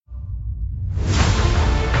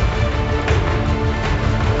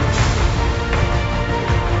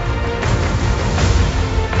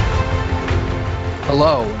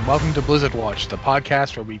Hello, and welcome to Blizzard Watch, the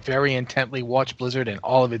podcast where we very intently watch Blizzard and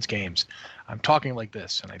all of its games. I'm talking like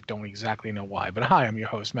this, and I don't exactly know why, but hi, I'm your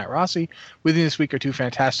host, Matt Rossi. With me this week are two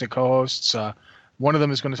fantastic co-hosts. One of them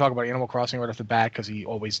is going to talk about Animal Crossing right off the bat, because he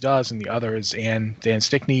always does, and the other is Dan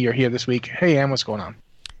Stickney. You're here this week. Hey, Ann, what's going on?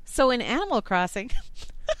 So in Animal Crossing...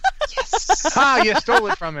 Yes! Ha! You stole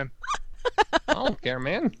it from him. I don't care,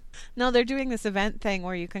 man. No, they're doing this event thing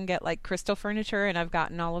where you can get like crystal furniture, and I've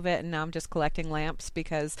gotten all of it, and now I'm just collecting lamps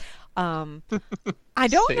because I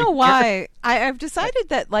don't know why. I've decided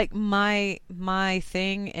that like my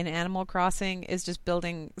thing in Animal Crossing is just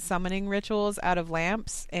building summoning rituals out of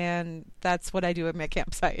lamps, and that's what I do at my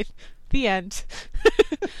campsite. The end.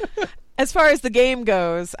 As far as the game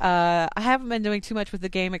goes, I haven't been doing too much with the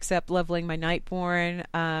game except leveling my Nightborn.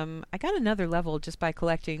 I got another level just by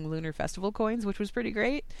collecting Lunar Festival coins, which was pretty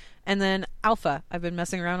great. And then Alpha. I've been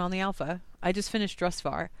messing around on the Alpha. I just finished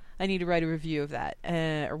Drustvar. I need to write a review of that.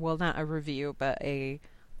 Well, not a review, but a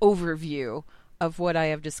overview of what I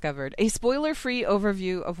have discovered. A spoiler-free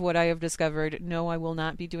overview of what I have discovered. No, I will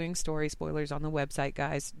not be doing story spoilers on the website,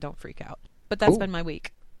 guys. Don't freak out. But that's been my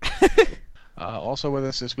week. Also with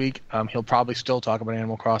us this week, he'll probably still talk about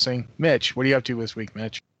Animal Crossing. Mitch, what are you up to this week,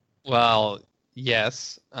 Mitch? Well,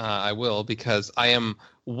 yes, I will, because I am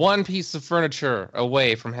one piece of furniture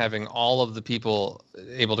away from having all of the people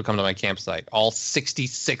able to come to my campsite. All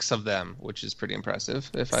 66 of them, which is pretty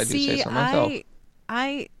impressive, if I do say so myself.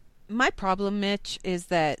 My problem, Mitch, is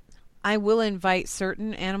that I will invite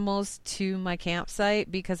certain animals to my campsite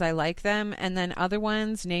because I like them, and then other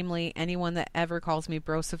ones, namely anyone that ever calls me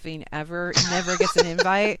Brosephine ever, never gets an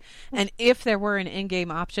invite. And if there were an in-game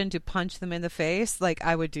option to punch them in the face, like,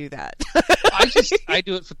 I would do that. I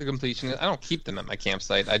do it for the completion. I don't keep them at my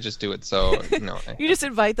campsite. I just do it so, you know. You just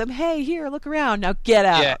invite them, hey, here, look around, now get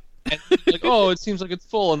out. Yeah. And like, oh, it seems like it's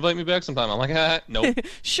full. Invite me back sometime. I'm like, nope.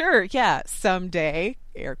 Sure, yeah, someday,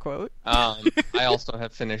 air quote. I also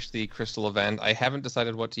have finished the crystal event. I haven't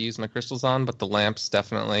decided what to use my crystals on, but the lamps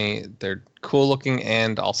definitely, they're cool looking,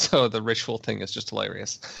 and also the ritual thing is just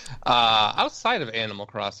hilarious. Outside of Animal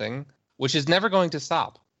Crossing, which is never going to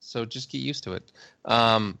stop, so just get used to it.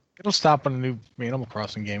 It'll stop when a new Animal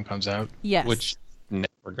Crossing game comes out. Yes. Which never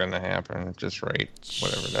gonna happen. Just right.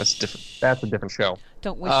 Whatever. That's different. That's a different show.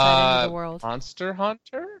 Don't wish that into the world. Monster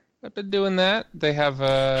Hunter. I've been doing that. They have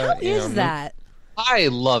How is that? I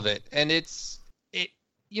love it, and it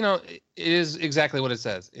is exactly what it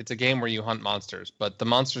says. It's a game where you hunt monsters, but the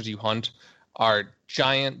monsters you hunt are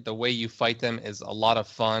giant. The way you fight them is a lot of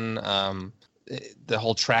fun. The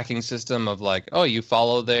whole tracking system of like, oh, you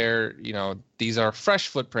follow their, these are fresh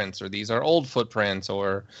footprints, or these are old footprints,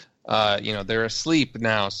 or they're asleep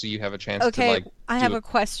now, so you have a chance to like. I have a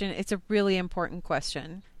question. It's a really important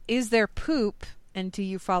question. Is there poop, and do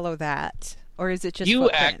you follow that, or is it just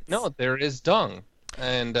footprints? No, there is dung,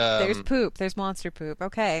 and there's poop. There's monster poop.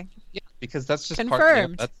 Okay. Yeah, because that's just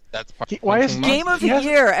confirmed. That's part. Why is Game of the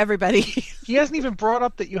year, everybody? He hasn't even brought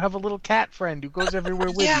up that you have a little cat friend who goes everywhere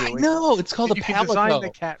with you. Yeah, no, it's called a you Palico. You can design the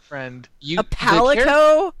cat friend. A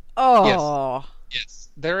Palico? Oh. Yes,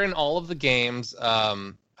 they're in all of the games.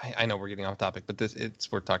 I know we're getting off topic, but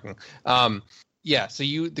it's worth talking. Yeah, so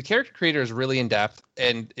the character creator is really in depth,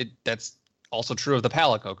 and that's also true of the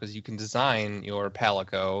Palico, because you can design your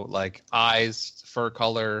Palico, like eyes, fur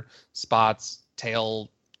color, spots, tail,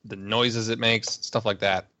 the noises it makes, stuff like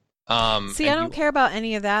that. I don't care about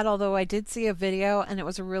any of that, although I did see a video, and it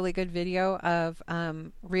was a really good video of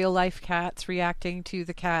real life cats reacting to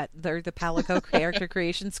the Palico character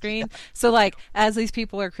creation screen. So like, as these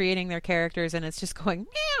people are creating their characters, and it's just going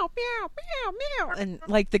meow, meow, meow, meow, and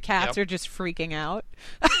like the cats are just freaking out.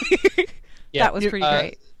 That was pretty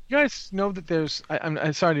great. You guys know that there's...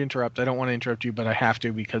 I'm sorry to interrupt. I don't want to interrupt you, but I have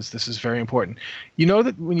to, because this is very important. You know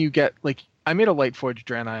that when you get... like, I made a Lightforged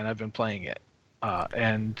Draenei, and I've been playing it.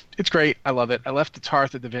 And it's great. I love it. I left its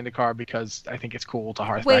hearth at the Vindicar because I think it's cool to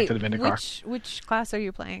hearth back to the Vindicar. Which class are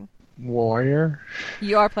you playing? Warrior.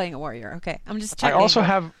 You are playing a warrior. Okay. I'm just checking. I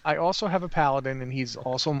also have a paladin, and he's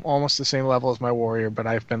also almost the same level as my warrior, but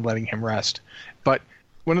I've been letting him rest. But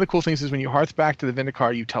one of the cool things is when you hearth back to the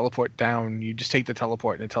Vindicar, you teleport down. You just take the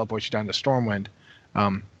teleport, and it teleports you down to Stormwind.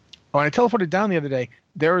 When I teleported down the other day,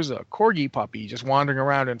 there was a corgi puppy just wandering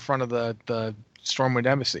around in front of the Stormwind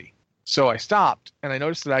Embassy. So I stopped, and I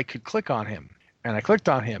noticed that I could click on him. And I clicked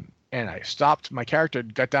on him, and I stopped. My character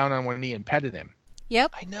got down on one knee and petted him.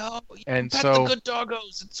 Yep. I know. And pet so the good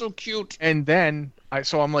doggos. It's so cute. And then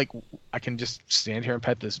I'm like, I can just stand here and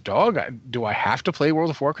pet this dog. Do I have to play World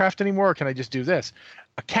of Warcraft anymore, or can I just do this?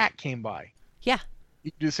 A cat came by. Yeah.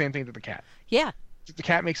 You do the same thing to the cat. Yeah. The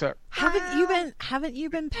cat makes a... Haven't you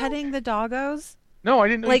been petting the doggos? No, I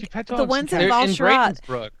didn't know you Like could pet the dogs. ones and in cats. They're in Valsharad.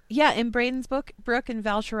 Bradensbrook. Yeah, in Brook and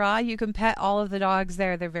Valshara, you can pet all of the dogs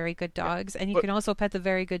there. They're very good dogs, and you But- can also pet the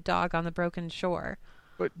very good dog on the Broken Shore.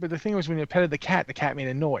 But the thing was, when you petted the cat made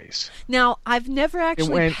a noise. Now, I've never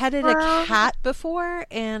actually went, petted a cat before,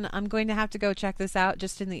 and I'm going to have to go check this out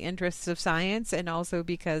just in the interests of science and also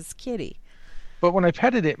because kitty. But when I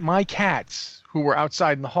petted it, my cats, who were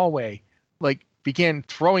outside in the hallway, like began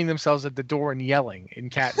throwing themselves at the door and yelling in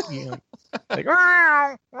cat, like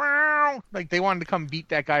 "Wow, wow," like they wanted to come beat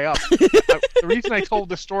that guy up. The reason I told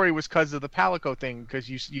the story was because of the Palico thing, because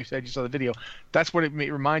you said you saw the video. That's what it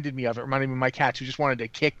reminded me of. It reminded me of my cats who just wanted to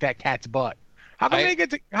kick that cat's butt.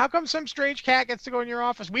 How come some strange cat gets to go in your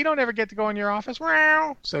office? We don't ever get to go in your office.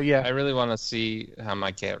 Wow. So yeah. I really want to see how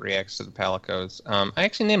my cat reacts to the Palicos. I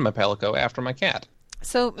actually named my Palico after my cat.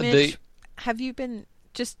 So, Mitch, have you been,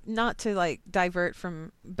 just not to like divert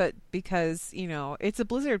from, but because, it's a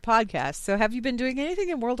Blizzard podcast, so have you been doing anything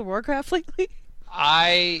in World of Warcraft lately?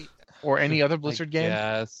 Or any other Blizzard game?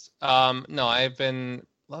 Yes. No, I've been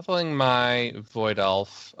leveling my Void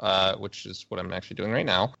Elf, which is what I'm actually doing right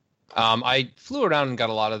now. I flew around and got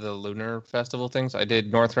a lot of the Lunar Festival things. I did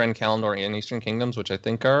Northrend, Kalimdor, and Eastern Kingdoms, which I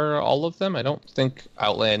think are all of them. I don't think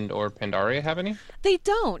Outland or Pandaria have any. They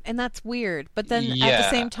don't, and that's weird. But then at the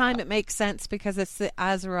same time, it makes sense because it's the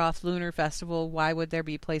Azeroth Lunar Festival. Why would there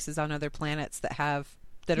be places on other planets that are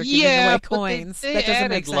giving away coins? They that doesn't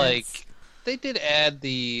added, make sense. They did add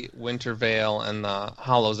the Winter Veil and the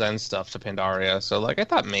Hollow's End stuff to Pandaria, so I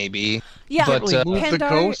thought maybe. Yeah, but Move the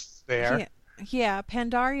ghosts there. Yeah,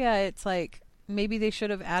 Pandaria, it's like maybe they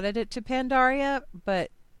should have added it to Pandaria,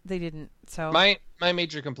 but they didn't. So my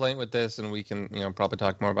major complaint with this, and we can probably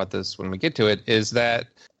talk more about this when we get to it, is that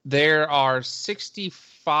there are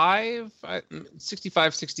 65,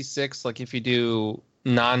 66, like if you do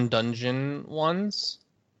non-dungeon ones,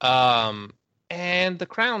 and the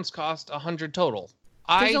crowns cost 100 total.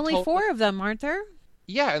 There's only 4 of them, aren't there?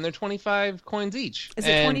 Yeah, and they're 25 coins each. Is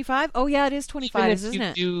it 25? Oh yeah, it is 25, isn't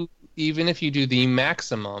it? Even if you do the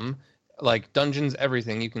maximum, like dungeons,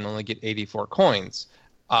 everything, you can only get 84 coins.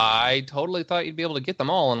 I totally thought you'd be able to get them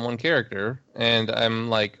all in one character, and I'm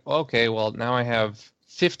like, okay, well now I have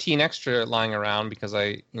 15 extra lying around because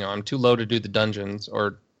I'm too low to do the dungeons,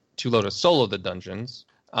 or too low to solo the dungeons,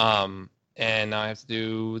 and now I have to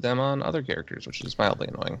do them on other characters, which is mildly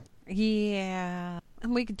annoying. Yeah,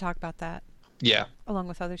 and we can talk about that. Yeah, along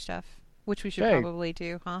with other stuff, which we should probably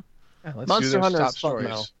do, huh? Yeah, let's Monster do those Hunter top is fun stories.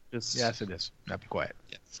 now. Yes, it is. Now be quiet.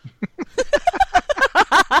 Yes.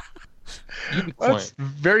 That's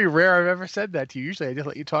very rare I've ever said that to you. Usually I just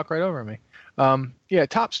let you talk right over me.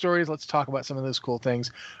 Top stories. Let's talk about some of those cool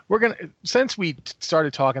things. Since we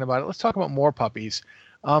started talking about it, let's talk about more puppies.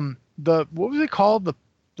 What was it called?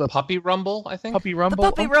 The Puppy Rumble, I think. Puppy Rumble.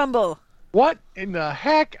 The Puppy Rumble. What in the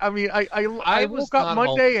heck? I mean, I woke up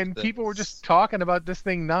Monday and people were just talking about this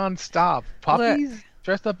thing nonstop. Puppies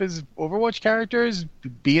dressed up as Overwatch characters,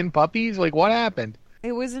 being puppies. Like, what happened?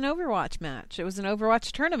 It was an Overwatch match. It was an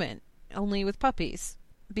Overwatch tournament, only with puppies.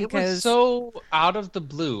 Because it was so out of the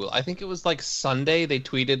blue. I think it was like Sunday. They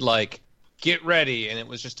tweeted like, "Get ready," and it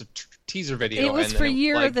was just a teaser video. It was for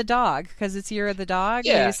Year of the Dog because it's Year of the Dog.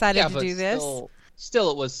 They decided to do this. Still,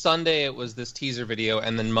 it was Sunday. It was this teaser video,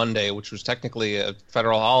 and then Monday, which was technically a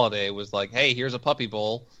federal holiday, was like, "Hey, here's a puppy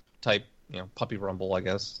bowl type." Puppy Rumble, I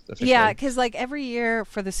guess. Officially. Yeah, because like every year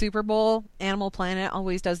for the Super Bowl, Animal Planet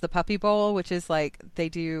always does the Puppy Bowl, which is like they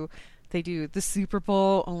do the Super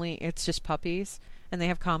Bowl, only it's just puppies, and they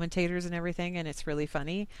have commentators and everything, and it's really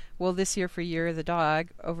funny. Well, this year for Year of the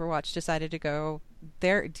Dog, Overwatch decided to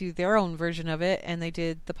do their own version of it, and they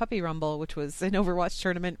did the Puppy Rumble, which was an Overwatch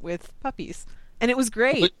tournament with puppies, and it was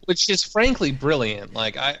great. Which is frankly brilliant.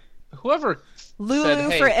 Like whoever. Lulu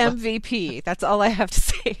said, hey, for MVP. That's all I have to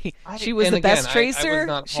say. She was the best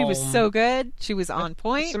tracer. She was so good. She was on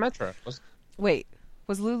point. Symmetra. Wait,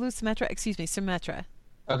 was Lulu Symmetra? Excuse me, Symmetra.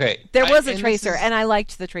 Okay. There was a tracer, and I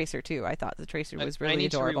liked the tracer too. I thought the tracer was really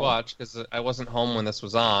adorable. I need to rewatch because I wasn't home when this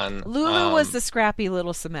was on. Lulu was the scrappy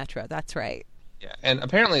little Symmetra. That's right. Yeah, and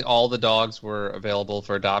apparently all the dogs were available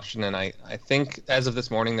for adoption, and I think as of this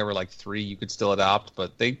morning there were like 3 you could still adopt,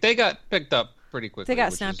 but they got picked up pretty quickly. They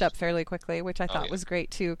got snapped up fairly quickly, which I thought was great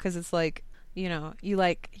too, because it's like, you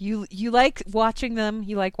like watching them,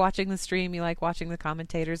 you like watching the stream, you like watching the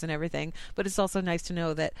commentators and everything, but it's also nice to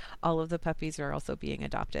know that all of the puppies are also being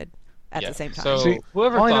adopted at the same time. So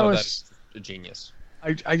whoever thought of that is a genius.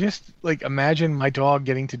 I just like imagine my dog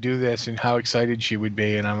getting to do this and how excited she would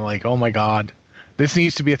be, and I'm like, oh my god. This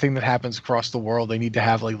needs to be a thing that happens across the world. They need to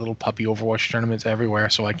have like little puppy Overwatch tournaments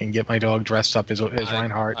everywhere so I can get my dog dressed up as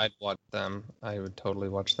Reinhardt. I'd watch them. I would totally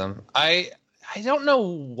watch them. I I don't know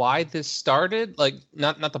why this started. Like,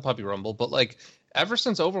 not the Puppy Rumble, but like ever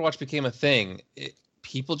since Overwatch became a thing,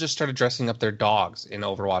 people just started dressing up their dogs in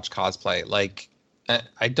Overwatch cosplay. Like,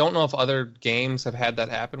 I don't know if other games have had that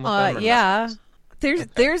happen with them. Or yeah, not.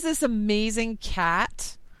 there's this amazing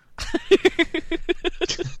cat.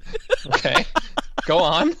 Okay, go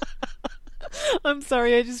on. I'm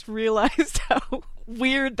sorry, I just realized how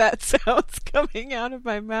weird that sounds coming out of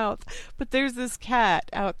my mouth. But there's this cat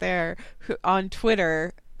out there who, on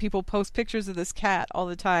Twitter, people post pictures of this cat all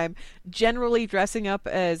the time, generally dressing up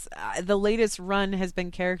as the latest run has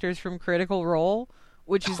been characters from Critical Role,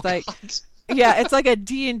 which is God. Yeah, it's like a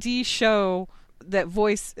D&D show that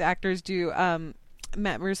voice actors do.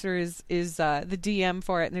 Matt Mercer is the DM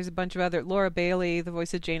for it, and there's a bunch of other Laura Bailey, the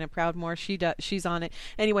voice of Jaina Proudmoore. She's on it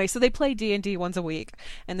anyway. So they play D&D once a week,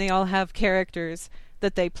 and they all have characters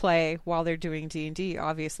that they play while they're doing D&D,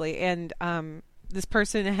 obviously. And this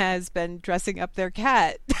person has been dressing up their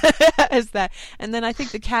cat as that, and then I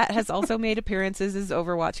think the cat has also made appearances as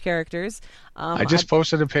Overwatch characters. I just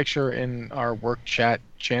posted a picture in our work chat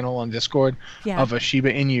channel on Discord of a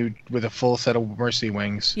Shiba Inu with a full set of Mercy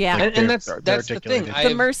wings. Yeah, like and that's the thing.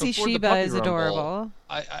 The Mercy Shiba is adorable.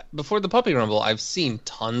 Before the Puppy Rumble, I've seen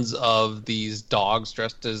tons of these dogs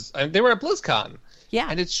dressed as. They were at BlizzCon. Yeah,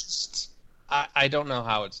 and it's just I don't know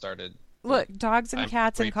how it started. Look, dogs and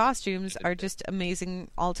cats in costumes are just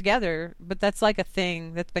amazing altogether, but that's like a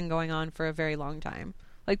thing that's been going on for a very long time.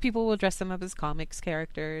 Like, people will dress them up as comics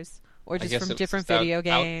characters or just from different video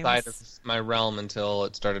games. Outside of my realm until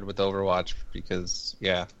it started with Overwatch, because,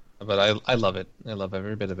 yeah, but I love it. I love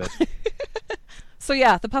every bit of it. So,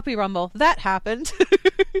 yeah, the Puppy Rumble, that happened.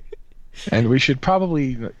 And we should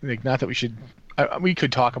probably, not that we should... we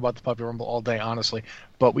could talk about the Puppy Rumble all day, honestly,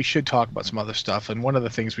 but we should talk about some other stuff. And one of the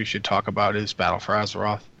things we should talk about is Battle for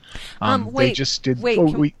Azeroth. They just did. Wait,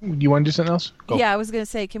 you want to do something else? Go. Yeah, I was going to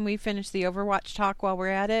say, can we finish the Overwatch talk while we're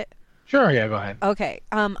at it? Sure. Yeah, go ahead. Okay.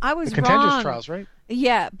 I was the Contenders wrong. Trials, right?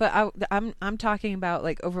 Yeah, but I'm talking about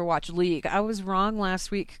like Overwatch League. I was wrong last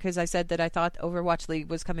week because I said that I thought Overwatch League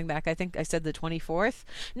was coming back. I think I said the 24th.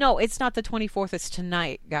 No, it's not the 24th. It's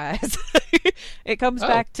tonight, guys. It comes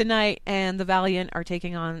back tonight, and the Valiant are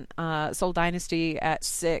taking on Soul Dynasty at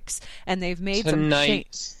 6, and they've made some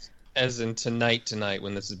changes. As in tonight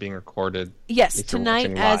when this is being recorded. Yes,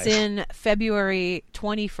 tonight as in February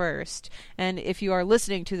 21st. And if you are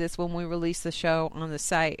listening to this when we release the show on the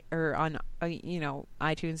site or on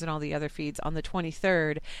iTunes and all the other feeds on the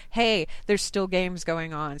 23rd, hey, there's still games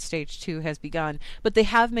going on. Stage 2 has begun. But they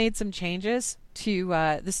have made some changes to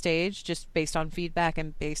the stage just based on feedback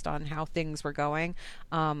and based on how things were going,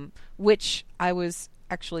 which I was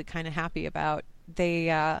actually kind of happy about.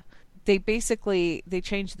 They basically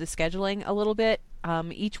changed the scheduling a little bit.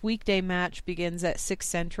 Each weekday match begins at 6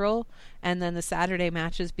 Central, and then the Saturday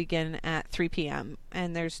matches begin at 3 p.m.,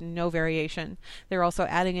 and there's no variation. They're also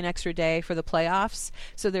adding an extra day for the playoffs,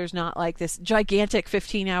 so there's not like this gigantic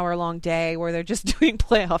 15-hour-long day where they're just doing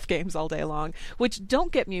playoff games all day long, which,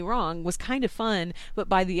 don't get me wrong, was kind of fun, but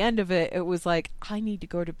by the end of it, it was like, I need to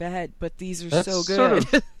go to bed, but these are so good.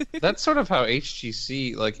 That's sort of how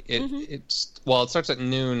HGC, like, it starts at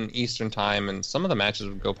noon Eastern time, and some of the matches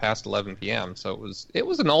would go past 11 p.m., so it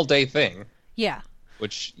was an all-day thing. Yeah.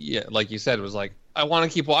 Which, yeah, like you said, was like, I want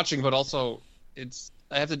to keep watching, but also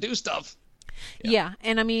I have to do stuff. Yeah,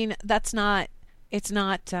 and I mean, it's not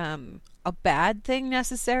a bad thing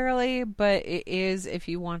necessarily, but it is if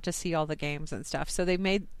you want to see all the games and stuff. So they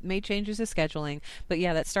made changes to scheduling. But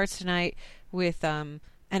yeah, that starts tonight with and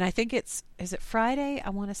I think is it Friday? I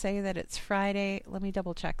want to say that it's Friday. Let me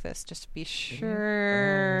double check this just to be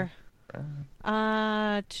sure.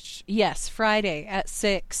 Yes, Friday at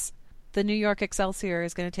 6. The New York Excelsior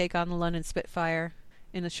is going to take on the London Spitfire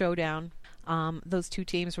in a showdown. Those two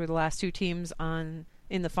teams were the last two teams in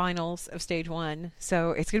the finals of Stage 1,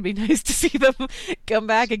 so it's going to be nice to see them come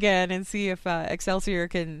back again and see if Excelsior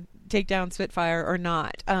can take down Spitfire or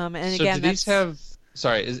not. And so again, do these have?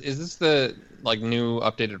 Sorry, is this the new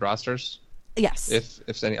updated rosters? Yes.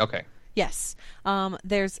 If any, okay. Yes.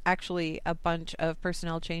 There's actually a bunch of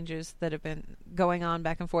personnel changes that have been going on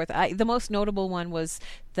back and forth. The most notable one was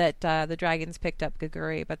that the Dragons picked up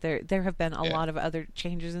Gaguri, but there have been a lot of other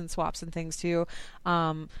changes and swaps and things too.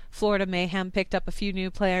 Florida Mayhem picked up a few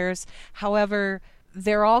new players. However,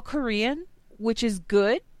 they're all Korean, which is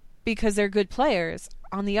good because they're good players.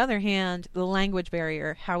 On the other hand, the language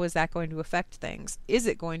barrier, how is that going to affect things? Is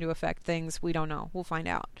it going to affect things? We don't know. We'll find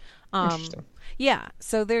out. Interesting. Yeah,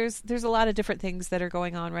 so there's a lot of different things that are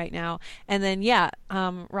going on right now. And then,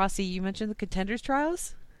 Rossi, you mentioned the Contenders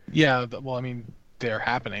Trials? Yeah, well, I mean, they're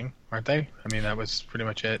happening, aren't they? I mean, that was pretty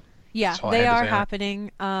much it. Yeah, That's all I they had to are say on it.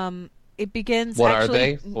 happening. It begins. What are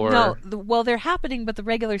actually, they? Or... No, well, they're happening, but the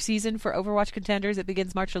regular season for Overwatch Contenders, it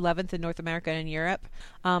begins March 11th in North America and Europe.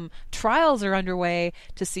 Trials are underway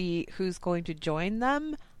to see who's going to join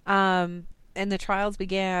them. And the trials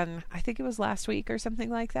began, I think it was last week or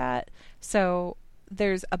something like that. So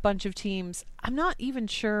there's a bunch of teams. I'm not even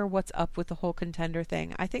sure what's up with the whole contender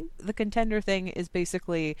thing. I think the contender thing is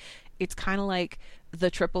basically, it's kind of like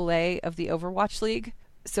the AAA of the Overwatch League.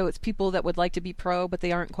 So it's people that would like to be pro, but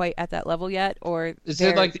they aren't quite at that level yet, or Is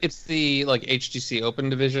it like it's the like HGC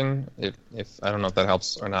Open division? If I don't know if that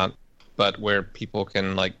helps or not, but where people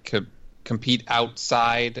can like compete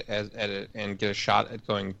outside and get a shot at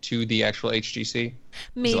going to the actual HGC.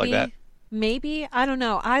 maybe Is it like that? maybe I don't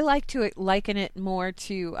know. I like to liken it more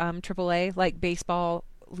to AAA, like baseball.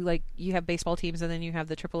 Like you have baseball teams and then you have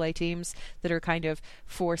the AAA teams that are kind of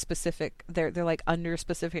for specific. They're like under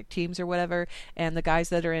specific teams or whatever. And the guys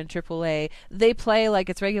that are in AAA, they play like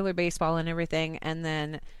it's regular baseball and everything. And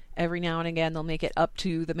then every now and again they'll make it up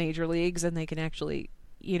to the major leagues and they can actually,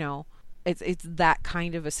 it's that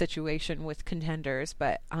kind of a situation with contenders.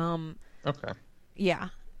 But Okay. yeah.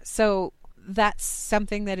 So that's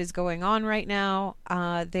something that is going on right now.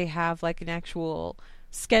 They have like an actual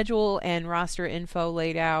schedule and roster info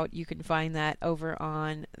laid out. You can find that over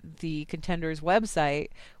on the Contenders website,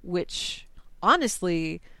 which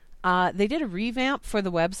honestly, they did a revamp for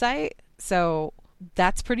the website. So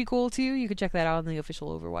that's pretty cool too. You can check that out on the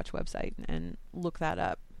official Overwatch website and look that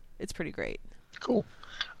up. It's pretty great. Cool.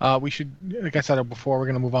 We should, like I said before, we're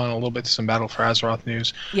going to move on a little bit to some Battle for Azeroth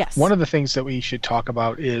news. Yes. One of the things that we should talk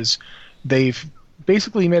about is they've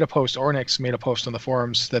basically made a post, Ornix made a post on the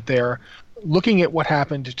forums, that they're looking at what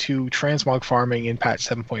happened to transmog farming in patch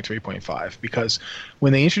 7.3.5, because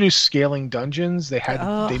when they introduced scaling dungeons, they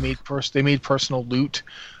made personal loot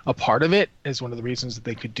a part of it as one of the reasons that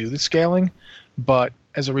they could do the scaling. But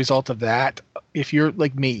as a result of that, if you're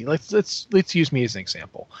like me, let's use me as an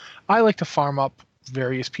example. I like to farm up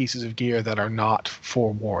various pieces of gear that are not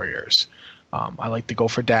for warriors. I like to go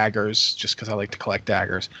for daggers just because I like to collect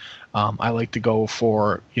daggers. I like to go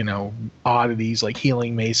for oddities like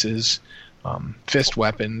healing maces, fist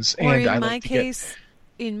weapons, Or and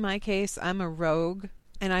in my case, I'm a rogue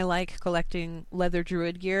and I like collecting leather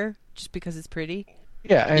druid gear just because it's pretty.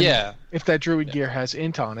 Yeah, if that druid gear has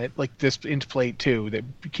int on it, like this int plate too,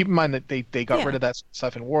 keep in mind that they got rid of that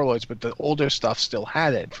stuff in Warlords, but the older stuff still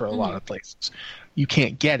had it for a lot of places. You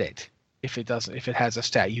can't get it if it has a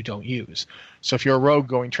stat you don't use. So if you're a rogue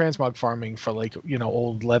going transmog farming for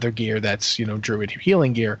old leather gear that's druid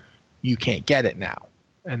healing gear, you can't get it now.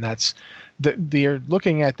 And that's they're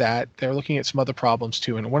looking at that. They're looking at some other problems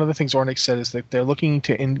too. And one of the things Ornix said is that they're looking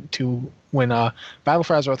to when Battle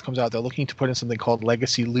for Azeroth comes out, they're looking to put in something called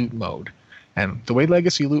Legacy Loot Mode. And the way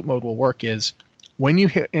Legacy Loot Mode will work is when you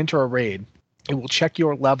enter a raid, it will check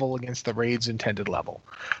your level against the raid's intended level.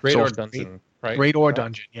 Raid or dungeon, right? Raid or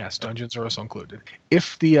dungeon, yes. Dungeons are also included.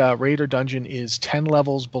 If the raid or dungeon is 10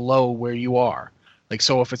 levels below where you are, like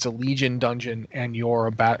so if it's a Legion dungeon and you're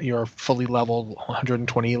a fully leveled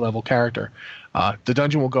 120 level character, the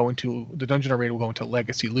dungeon or raid will go into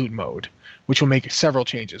Legacy Loot Mode, which will make several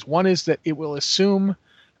changes. One is that it will assume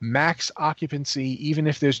max occupancy even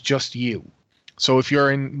if there's just you. So if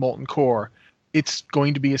you're in Molten Core, it's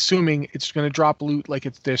going to be assuming it's going to drop loot like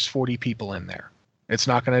there's 40 people in there. It's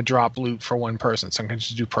not going to drop loot for one person. It's not going to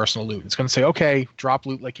just do personal loot. It's going to say, okay, drop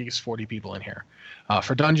loot like there's 40 people in here.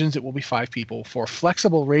 For dungeons, it will be 5 people. For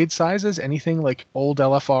flexible raid sizes, anything like old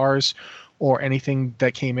LFRs or anything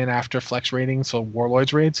that came in after flex raiding, so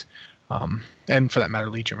Warlords raids, and for that matter,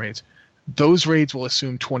 Legion raids, those raids will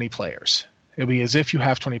assume 20 players. It'll be as if you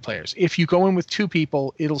have 20 players. If you go in with 2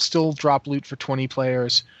 people, it'll still drop loot for 20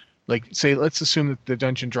 players. Like, say, let's assume that the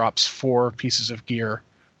dungeon drops 4 pieces of gear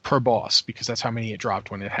per boss, because that's how many it dropped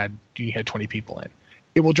when you had 20 people in.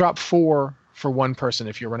 It will drop 4 for one person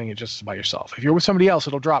if you're running it just by yourself. If you're with somebody else,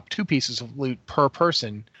 it'll drop 2 pieces of loot per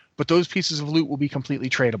person, but those pieces of loot will be completely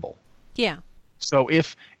tradable. Yeah. So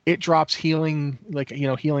if it drops healing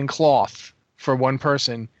cloth for one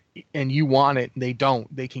person and you want it and they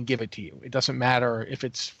don't, they can give it to you. It doesn't matter if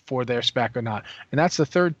it's for their spec or not. And that's the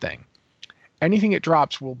third thing. Anything it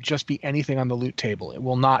drops will just be anything on the loot table. It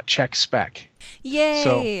will not check spec. Yay!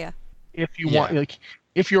 So if you want,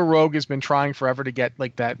 if your rogue has been trying forever to get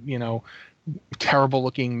like that, terrible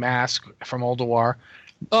looking mask from Ulduar.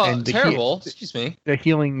 Oh, and terrible! Excuse me. The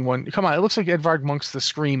healing one. Come on, it looks like Edvard Munch's The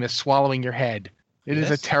Scream is swallowing your head. It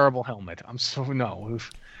is a terrible helmet.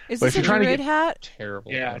 Is this a druid hat?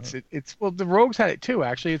 Terrible. Yeah, it's well, the rogues had it too.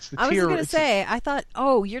 Actually, it's the tier. I was gonna say, I thought,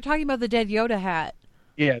 you're talking about the Dead Yoda hat.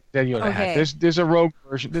 Yeah, Dead Yoda hat. Okay. There's a rogue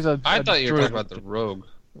version. I thought you were druid- talking about the rogue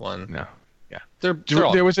one. No. Yeah. They're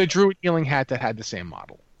all There was a druid healing hat that had the same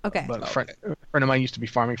model. Okay. But a friend of mine used to be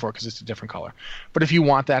farming for it because it's a different color. But if you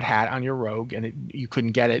want that hat on your rogue and you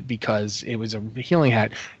couldn't get it because it was a healing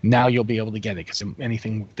hat, now you'll be able to get it because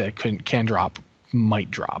anything that can drop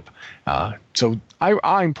might drop. So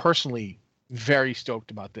I'm personally very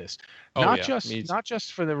stoked about this. Not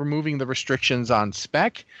just for the removing the restrictions on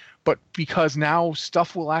spec, but because now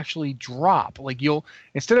stuff will actually drop. Like you'll,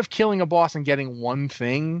 instead of killing a boss and getting one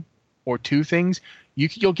thing or two things,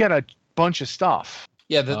 you'll get a bunch of stuff.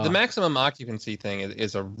 Yeah, the maximum occupancy thing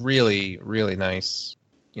is a really, really nice,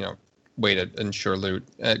 way to ensure loot.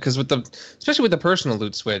 Because especially with the personal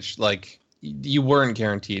loot switch, like you weren't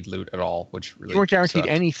guaranteed loot at all, which really you weren't guaranteed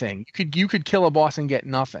sucked. anything. You could kill a boss and get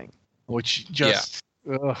nothing, which just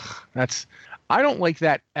I don't like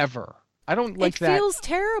that ever. I don't like that. It feels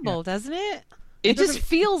terrible, doesn't it? It just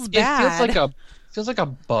feels bad. It feels like a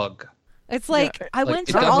bug. It's like I went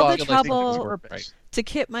it through doesn't all the feel like trouble right. to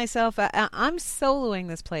kit myself. I'm soloing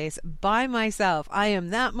this place by myself. I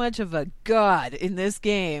am that much of a god in this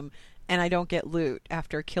game, and I don't get loot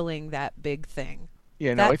after killing that big thing.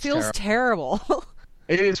 Yeah, no, that it's feels terrible.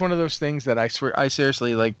 It is one of those things that I swear, I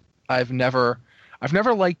seriously, like, I've never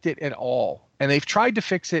liked it at all. And they've tried to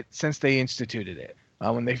fix it since they instituted it.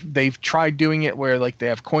 When they've tried doing it where, like, they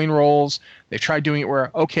have coin rolls. They've tried doing it where,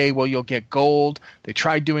 okay, well, you'll get gold. They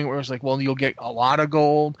tried doing it where it's like, well, you'll get a lot of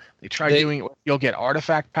gold. They tried doing it where you'll get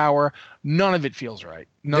artifact power. None of it feels right.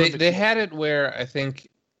 They had it where I think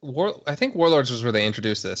Warlords was where they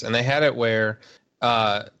introduced this, and they had it where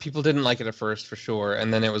people didn't like it at first for sure,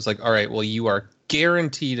 and then it was like, all right, well, you are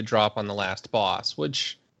guaranteed to drop on the last boss,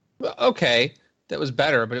 which, okay, that was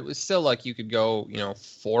better, but it was still like you could go,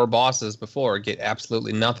 4 bosses before, get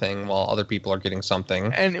absolutely nothing while other people are getting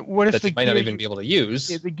something. And what if that you might not even be able to use?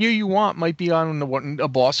 The gear you want might be on a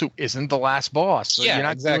boss who isn't the last boss. So you're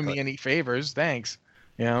not doing me any favors. Thanks.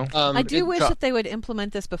 I do wish that they would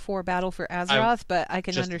implement this before Battle for Azeroth, but I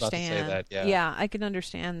can understand. About to say that, I can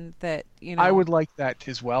understand that. I would like that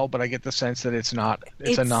as well, but I get the sense that it's not.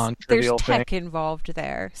 It's a non-trivial thing. There's tech involved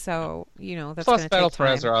there, so that's going to take time. Battle for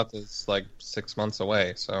Azeroth is like 6 months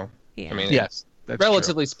away, so yeah. I mean, yes,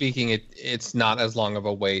 relatively speaking, it's not as long of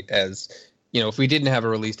a wait as if we didn't have a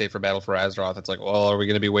release date for Battle for Azeroth, it's like, well, are we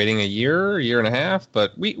going to be waiting a year and a half?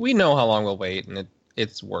 But we know how long we'll wait, and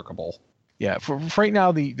it's workable. Yeah, for right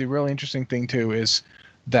now, the really interesting thing, too, is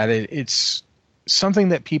that it's something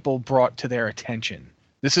that people brought to their attention.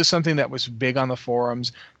 This is something that was big on the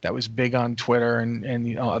forums, that was big on Twitter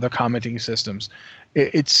and other commenting systems.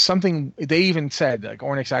 It's something they even said, like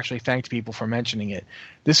Ornix actually thanked people for mentioning it.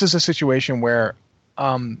 This is a situation where,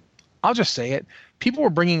 I'll just say it, people were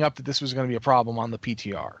bringing up that this was going to be a problem on the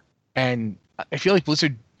PTR. And I feel like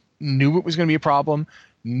Blizzard knew it was going to be a problem,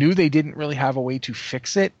 knew they didn't really have a way to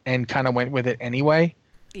fix it, and kind of went with it anyway.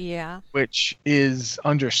 Yeah. Which is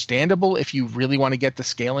understandable if you really want to get the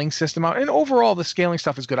scaling system out. And overall, the scaling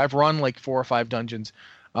stuff is good. I've run like 4 or 5 dungeons.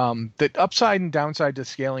 The upside and downside to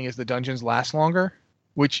scaling is the dungeons last longer,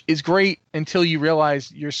 which is great until you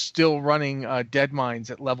realize you're still running Dead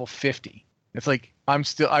Mines at level 50. It's like,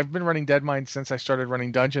 I've been running Dead Mines since I started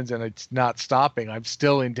running dungeons, and it's not stopping. I'm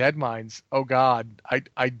still in Dead Mines. Oh God,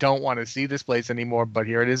 I don't want to see this place anymore, but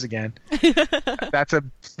here it is again. That's a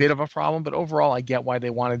bit of a problem, but overall I get why they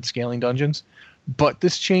wanted scaling dungeons. But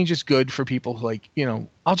this change is good for people who, like,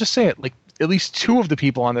 I'll just say it, like at least 2 of the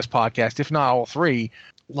people on this podcast, if not all 3,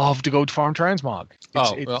 love to go farm transmog.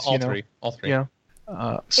 All three. Yeah.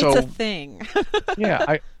 So it's a thing. Yeah,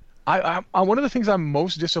 I one of the things I'm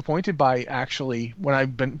most disappointed by, actually, when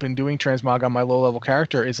I've been doing transmog on my low level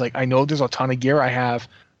character, is like I know there's a ton of gear I have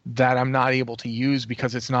that I'm not able to use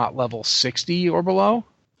because it's not level 60 or below.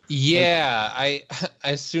 Yeah,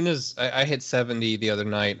 as soon as I hit 70 the other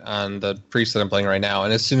night on the priest that I'm playing right now,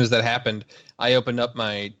 and as soon as that happened, I opened up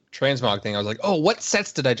my transmog thing. I was like, oh, what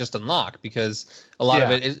sets did I just unlock? Because a lot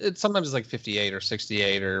of it sometimes it's like 58 or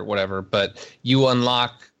 68 or whatever, but you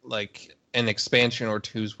unlock like an expansion or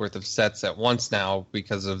 2's worth of sets at once now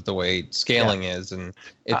because of the way scaling is. And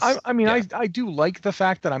it's, I do like the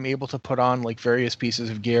fact that I'm able to put on like various pieces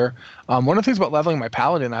of gear. One of the things about leveling my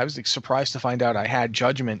paladin, I was like, surprised to find out I had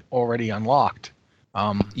judgment already unlocked.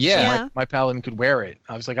 So my paladin could wear it.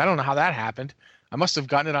 I was like, I don't know how that happened. I must have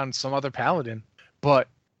gotten it on some other paladin, but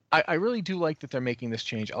I really do like that they're making this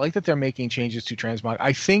change. I like that they're making changes to transmog.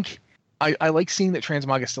 I think I like seeing that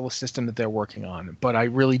transmog is still a system that they're working on, but I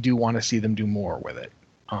really do want to see them do more with it.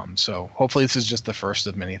 So hopefully this is just the first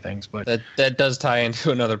of many things. But that does tie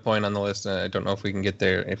into another point on the list. I don't know if we can get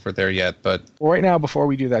there if we're there yet. But right now, before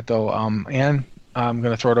we do that, though, Anne, I'm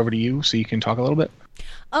going to throw it over to you so you can talk a little bit.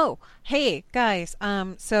 Oh, hey guys.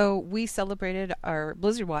 So we celebrated our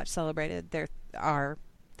Blizzard Watch celebrated their.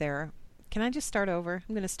 Can I just start over?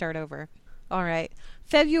 I'm going to start over. All right,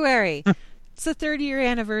 February. It's the 30-year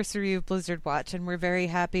anniversary of Blizzard Watch, and we're very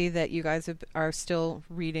happy that you guys are still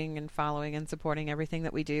reading and following and supporting everything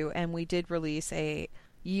that we do. And we did release a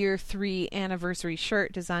year 3 anniversary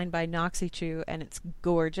shirt designed by Noxychew, and it's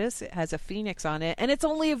gorgeous. It has a phoenix on it, and it's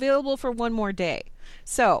only available for one more day.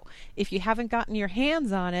 So if you haven't gotten your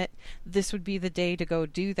hands on it, this would be the day to go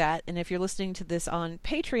do that. And if you're listening to this on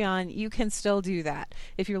Patreon, you can still do that.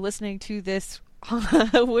 If you're listening to this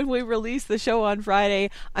when we release the show on Friday,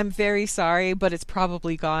 I'm very sorry, but it's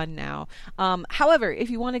probably gone now. However, if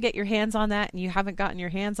you want to get your hands on that and you haven't gotten your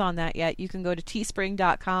hands on that yet, you can go to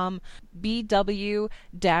teespring.com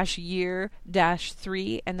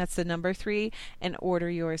BW-year-3, and that's the number 3, and order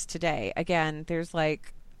yours today. Again, there's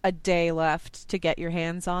like a day left to get your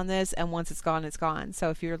hands on this, and once it's gone, it's gone. So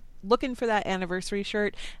if you're looking for that anniversary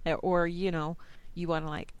shirt, or you want to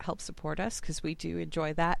like help support us, because we do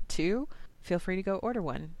enjoy that too, feel free to go order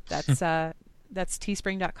one. That's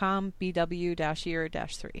teespring.com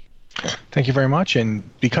BW-year-3. Thank you very much.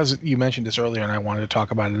 And because you mentioned this earlier and I wanted to talk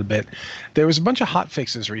about it a bit, there was a bunch of hot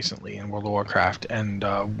fixes recently in World of Warcraft, and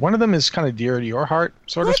one of them is kind of dear to your heart,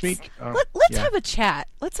 so to speak. Let's have a chat.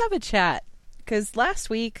 Let's have a chat, because last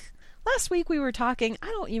week we were talking. I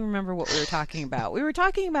don't even remember what we were talking about. We were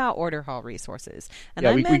talking about order hall resources, and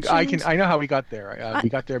I know how we got there. We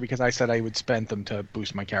got there because I said I would spend them to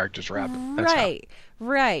boost my character's rep.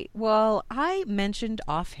 Right. Well, I mentioned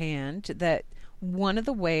offhand that one of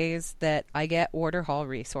the ways that I get order hall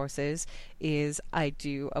resources is I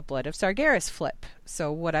do a Blood of Sargeras flip.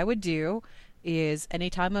 So what I would do is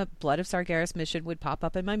anytime a Blood of Sargeras mission would pop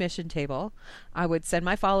up in my mission table, I would send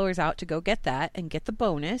my followers out to go get that and get the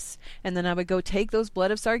bonus, and then I would go take those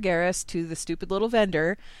Blood of Sargeras to the stupid little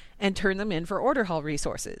vendor and turn them in for order hall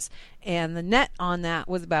resources. And the net on that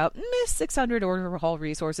was about 600 order hall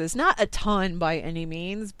resources. Not a ton by any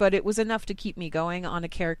means, but it was enough to keep me going on a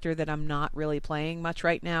character that I'm not really playing much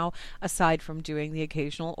right now, aside from doing the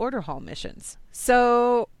occasional order hall missions.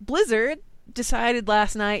 So Blizzard decided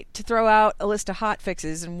last night to throw out a list of hot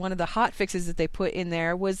fixes, and one of the hot fixes that they put in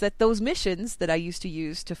there was that those missions that I used to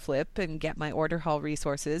use to flip and get my order hall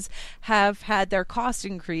resources have had their cost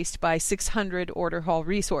increased by 600 order hall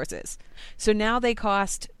resources. So now they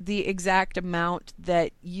cost the exact amount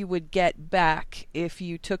that you would get back if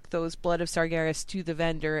you took those Blood of Sargeras to the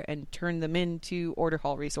vendor and turned them into order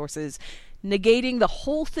hall resources, negating the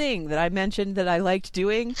whole thing that I mentioned that I liked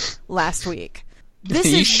doing last week.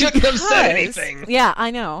 You shouldn't have said anything. Yeah,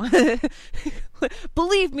 I know.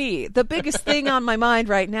 Believe me, the biggest thing on my mind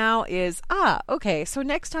right now is, okay, so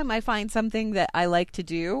next time I find something that I like to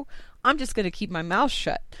do, I'm just going to keep my mouth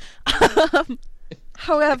shut.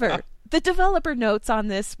 However, the developer notes on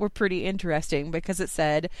this were pretty interesting, because it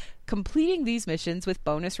said, completing these missions with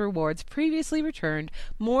bonus rewards previously returned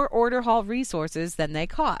more order hall resources than they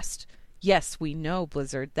cost. Yes, we know,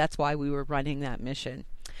 Blizzard. That's why we were running that mission.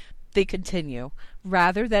 They continue,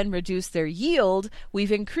 rather than reduce their yield, we've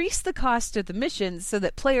increased the cost of the missions so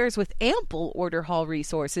that players with ample order hall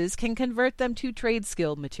resources can convert them to trade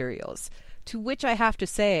skill materials. To which I have to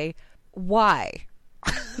say, why?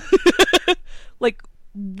 Like,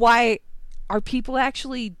 why are people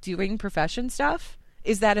actually doing profession stuff?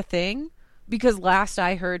 Is that a thing? Because last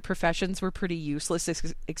I heard, professions were pretty useless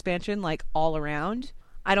expansion, like all around.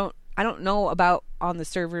 I don't know about on the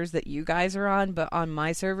servers that you guys are on, but on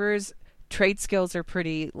my servers, trade skills are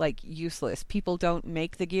pretty useless. People don't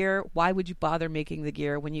make the gear. Why would you bother making the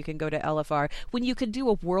gear when you can go to LFR, when you can do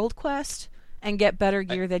a world quest and get better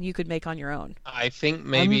gear than you could make on your own? I think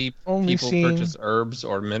maybe people purchase herbs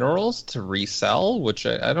or minerals to resell, which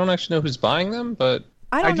I don't actually know who's buying them, but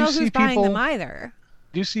I don't know who's buying them either.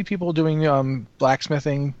 Do you see people doing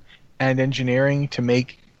blacksmithing and engineering to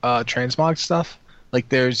make transmog stuff? Like,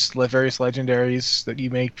 there's various legendaries that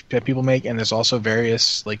people make, and there's also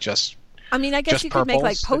various I guess you could make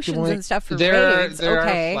potions and stuff for raids. There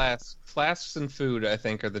are flasks and food, I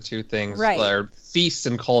think, are the two things. Right. Or feasts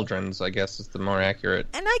and cauldrons, I guess, is the more accurate.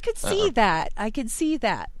 And I could see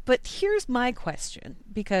that. But here's my question,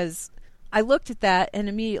 because I looked at that and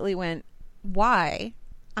immediately went, why?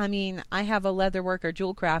 I mean, I have a leatherworker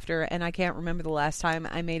jewel crafter, and I can't remember the last time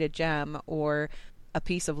I made a gem or a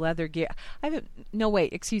piece of leather gear. I'm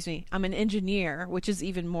an engineer, which is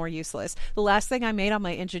even more useless. The last thing I made on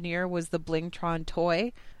my engineer was the Blingtron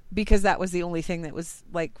toy, because that was the only thing that was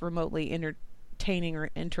remotely entertaining or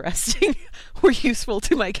interesting or useful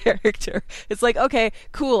to my character. It's like, okay,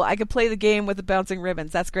 cool, I could play the game with the bouncing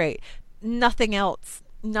ribbons. That's great. nothing else.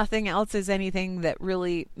 Nothing else is anything that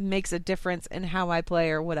really makes a difference in how I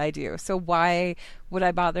play or what I do. So why would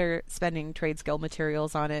I bother spending trade skill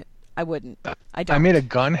materials on it? I wouldn't. I don't. I made a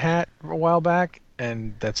gun hat a while back,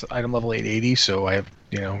 and that's item level 880, so I have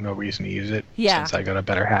no reason to use it. Yeah. Since I got a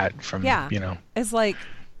better hat from It's like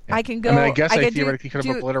I can go. I mean, I guess I could theoretically could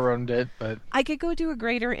have obliterated it, but I could go do a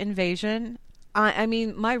greater invasion. I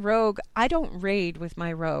mean, my rogue, I don't raid with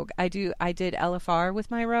my rogue. I did LFR with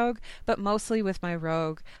my rogue, but mostly with my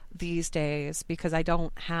rogue these days because I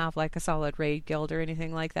don't have like a solid raid guild or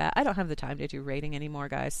anything like that. I don't have the time to do raiding anymore,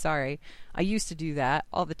 guys. Sorry. I used to do that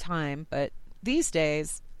all the time, but these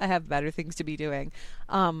days I have better things to be doing.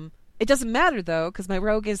 It doesn't matter though, because my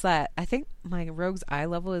rogue is I think my rogue's eye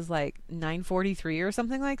level is like 943 or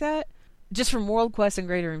something like that. Just from World Quest and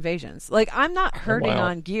Greater Invasions. Like, I'm not hurting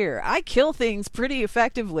on gear. I kill things pretty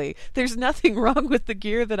effectively. There's nothing wrong with the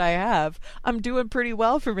gear that I have. I'm doing pretty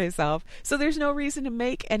well for myself. So there's no reason to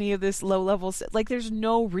make any of this low-level stuff. Like, there's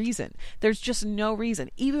no reason. There's just no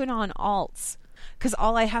reason. Even on alts. Because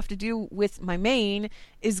all I have to do with my main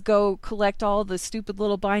is go collect all the stupid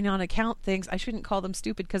little bind on account things. I shouldn't call them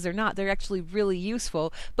stupid because they're not. They're actually really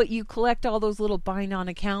useful. But you collect all those little bind on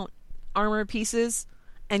account armor pieces,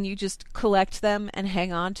 and you just collect them and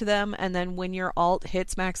hang on to them, and then when your alt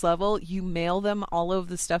hits max level, you mail them all of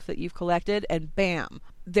the stuff that you've collected, and bam,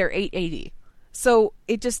 they're 880. So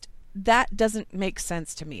that doesn't make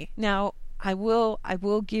sense to me. Now, I will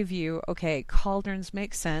give you, okay, cauldrons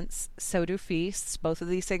make sense, so do feasts. Both of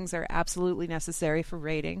these things are absolutely necessary for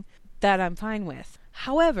raiding. That I'm fine with.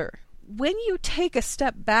 However, when you take a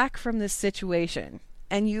step back from this situation,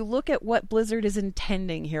 and you look at what Blizzard is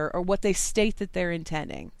intending here, or what they state that they're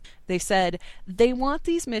intending. They said they want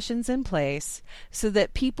these missions in place so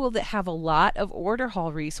that people that have a lot of order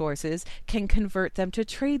hall resources can convert them to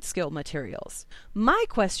trade skill materials. My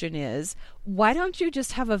question is, why don't you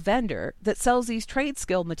just have a vendor that sells these trade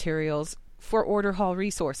skill materials for order hall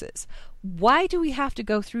resources? Why do we have to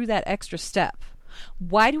go through that extra step?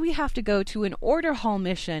 Why do we have to go to an order hall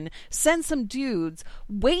mission, send some dudes,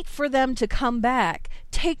 wait for them to come back,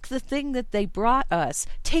 take the thing that they brought us,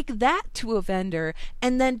 take that to a vendor,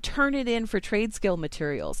 and then turn it in for trade skill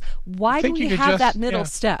materials? Why do we have that middle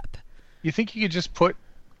step? You think you could just put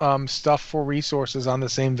stuff for resources on the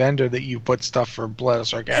same vendor that you put stuff for Blood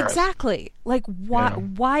or Garrus? Exactly. Like,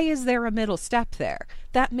 why is there a middle step there?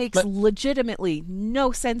 That makes legitimately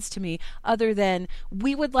no sense to me, other than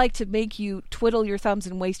we would like to make you twiddle your thumbs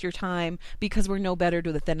and waste your time because we're no better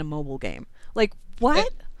than a mobile game. Like,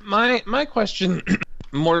 what? My question,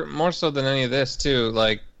 more so than any of this, too,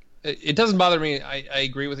 like, it doesn't bother me. I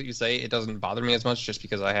agree with what you say. It doesn't bother me as much just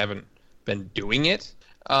because I haven't been doing it.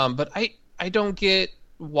 But I don't get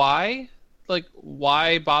why. Like,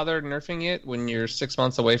 why bother nerfing it when you're 6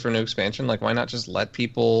 months away from new expansion? Like, why not just let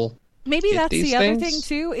people... Maybe that's the other thing,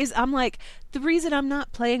 too, is I'm like, the reason I'm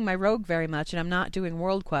not playing my rogue very much and I'm not doing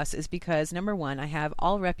World Quest is because, number one, I have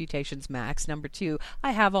all reputations max. Number two,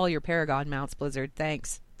 I have all your Paragon mounts, Blizzard.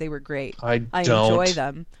 Thanks. They were great. I enjoy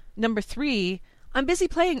them. Number three, I'm busy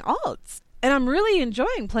playing alts. And I'm really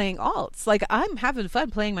enjoying playing alts. Like, I'm having fun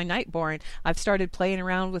playing my Nightborn. I've started playing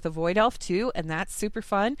around with a Void Elf, too, and that's super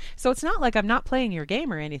fun. So it's not like I'm not playing your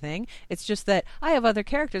game or anything. It's just that I have other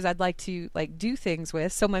characters I'd like to, like, do things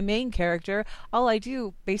with. So my main character, all I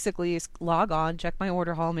do, basically, is log on, check my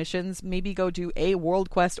Order Hall missions, maybe go do a World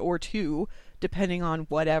Quest or two, depending on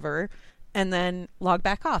whatever, and then log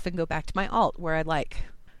back off and go back to my alt, where I like.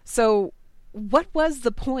 So... what was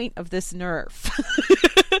the point of this nerf?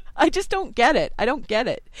 I just don't get it. I don't get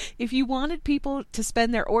it. If you wanted people to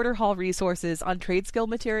spend their order hall resources on trade skill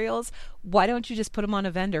materials, why don't you just put them on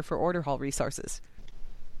a vendor for order hall resources?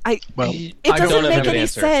 It doesn't make any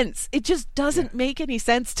sense. It just doesn't make any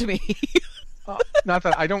sense to me. Not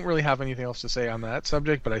that I don't really have anything else to say on that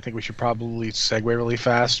subject, but I think we should probably segue really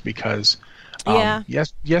fast because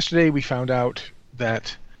yesterday we found out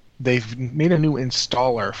that they've made a new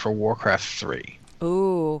installer for Warcraft 3.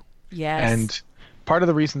 Ooh, yes. And part of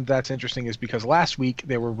the reason that's interesting is because last week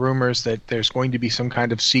there were rumors that there's going to be some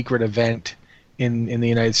kind of secret event in the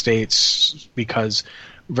United States because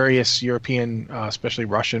various European, especially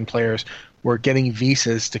Russian players, were getting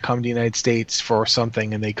visas to come to the United States for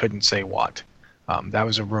something and they couldn't say what. That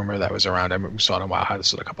was a rumor that was around. I remember we saw it on Wild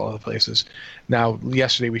House at a couple other places. Now,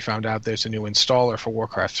 yesterday we found out there's a new installer for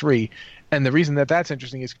Warcraft 3. And the reason that that's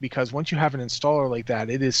interesting is because once you have an installer like that,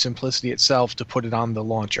 it is simplicity itself to put it on the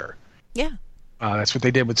launcher. Yeah. That's what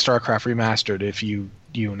they did with StarCraft Remastered. If you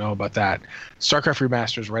know about that, StarCraft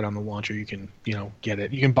Remastered is right on the launcher. You can get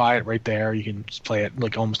it. You can buy it right there. You can play it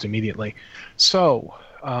like almost immediately. So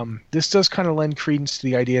this does kind of lend credence to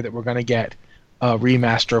the idea that we're going to get a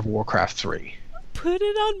remaster of Warcraft 3. Put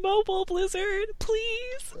it on mobile, Blizzard,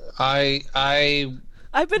 please.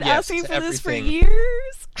 I've been asking for this for everything.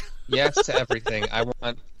 years. Yes to everything.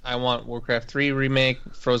 I want Warcraft 3 remake,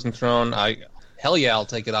 Frozen Throne. Hell yeah, I'll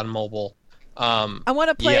take it on mobile. I want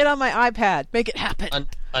to play it on my iPad. Make it happen.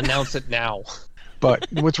 Announce it now. But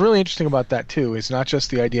what's really interesting about that too is not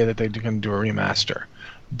just the idea that they're going to do a remaster,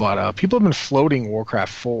 but people have been floating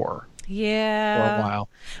Warcraft 4 for a while.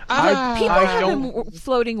 People have been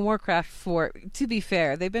floating Warcraft 4. To be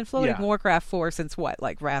fair, they've been floating Warcraft 4 since what,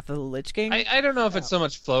 like Wrath of the Lich King? I don't know if it's so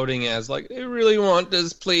much floating as like, I really want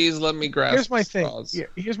this. Please let me grasp. Here's my thing. Yeah,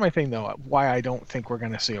 here's my thing though. Why I don't think we're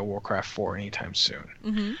going to see a Warcraft 4 anytime soon.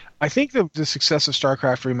 Mm-hmm. I think the success of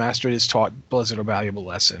StarCraft Remastered has taught Blizzard a valuable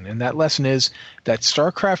lesson, and that lesson is that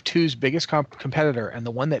StarCraft 2's biggest competitor and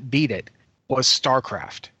the one that beat it was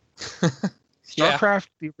StarCraft. StarCraft,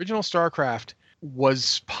 the original StarCraft,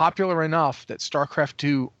 was popular enough that StarCraft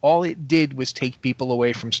 2, all it did was take people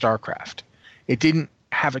away from StarCraft. It didn't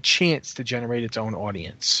have a chance to generate its own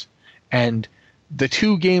audience. And the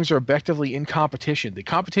two games are effectively in competition. The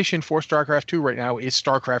competition for StarCraft 2 right now is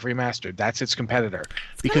StarCraft Remastered. That's its competitor.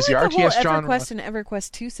 It's because the RTS whole genre, EverQuest and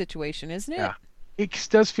EverQuest 2 situation, isn't it? Yeah. It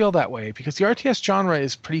does feel that way because the RTS genre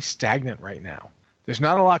is pretty stagnant right now. There's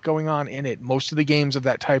not a lot going on in it. Most of the games of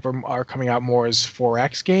that type are coming out more as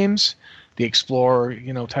 4X games, the Explorer,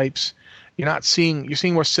 types. You're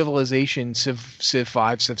seeing more Civilization, Civ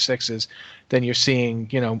 5, Civ 6s than you're seeing,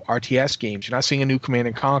 RTS games. You're not seeing a new Command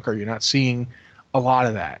and Conquer. You're not seeing a lot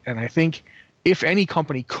of that. And I think if any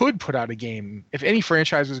company could put out a game, if any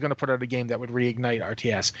franchise was going to put out a game that would reignite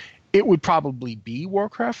RTS, it would probably be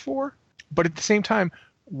Warcraft 4. But at the same time,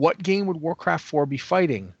 what game would Warcraft 4 be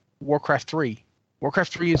fighting? Warcraft 3.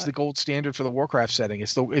 Warcraft 3 is the gold standard for the Warcraft setting.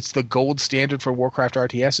 It's the gold standard for Warcraft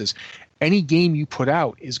RTSs. Any game you put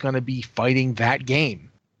out is going to be fighting that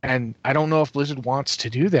game. And I don't know if Blizzard wants to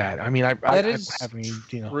do that. I mean, that is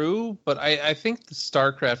true, but I think the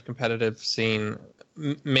StarCraft competitive scene,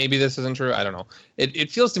 maybe this isn't true, I don't know.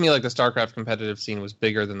 It feels to me like the StarCraft competitive scene was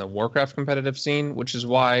bigger than the Warcraft competitive scene, which is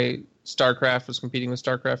why StarCraft was competing with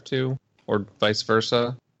StarCraft 2, or vice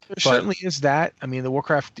versa. There certainly is that. I mean, the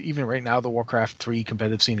Warcraft, even right now, the Warcraft 3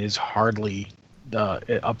 competitive scene is hardly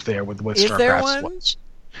up there with what StarCraft was.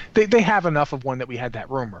 They have enough of one that we had that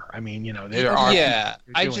rumor. I mean, there are. Yeah,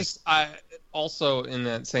 I also in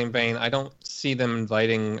that same vein, I don't see them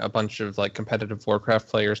inviting a bunch of like competitive Warcraft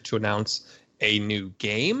players to announce a new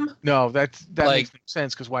game. No, that makes no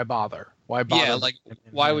sense because why bother? Why bother? Yeah, like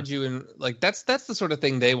why would you? That's the sort of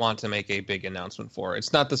thing they want to make a big announcement for.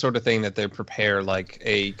 It's not the sort of thing that they prepare like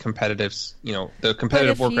a competitive, the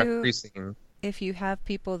competitive Warcraft 3 scene. If you have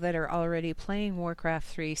people that are already playing Warcraft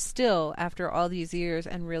 3 still after all these years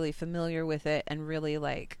and really familiar with it and really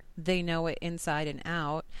like they know it inside and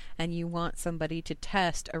out, and you want somebody to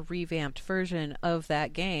test a revamped version of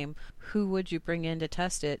that game, who would you bring in to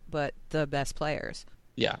test it but the best players?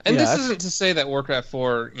 Yeah, and this isn't to say that Warcraft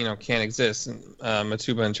 4, can't exist.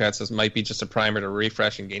 Matuba in chat says might be just a primer to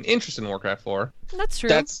refresh and gain interest in Warcraft 4. That's true.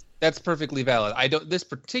 That's perfectly valid. This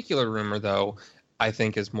particular rumor though, I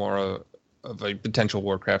think is more of a potential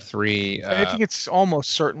Warcraft 3. I think it's almost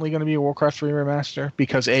certainly going to be a Warcraft 3 remaster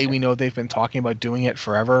because A, we know they've been talking about doing it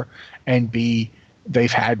forever, and B,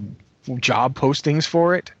 they've had job postings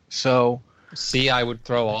for it. So see, I would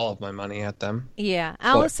throw all of my money at them. Yeah.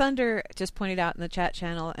 Alessander just pointed out in the chat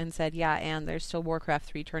channel and said, yeah, and there's still Warcraft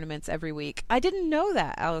 3 tournaments every week. I didn't know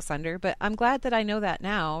that, Alessander, but I'm glad that I know that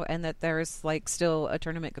now and that there's like still a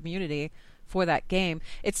tournament community for that game.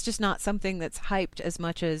 It's just not something that's hyped as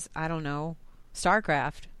much as, I don't know,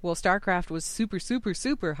 StarCraft. Well, StarCraft was super, super,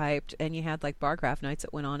 super hyped, and you had like Barcraft nights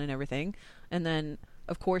that went on and everything. And then,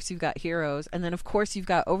 of course, you've got Heroes. And then, of course, you've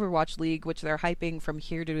got Overwatch League, which they're hyping from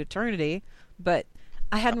here to eternity. But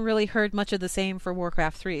I hadn't really heard much of the same for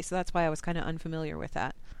Warcraft 3, so that's why I was kind of unfamiliar with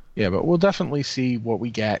that. Yeah, but we'll definitely see what we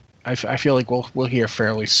get. I feel like we'll hear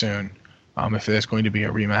fairly soon. If there's going to be a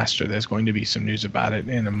remaster, there's going to be some news about it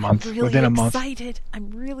in a month. Within a month. I'm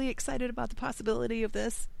really excited about the possibility of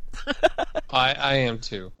this. I am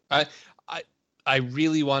too. I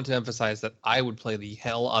really want to emphasize that I would play the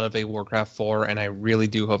hell out of a Warcraft 4, and I really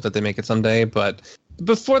do hope that they make it someday. But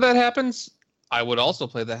before that happens, I would also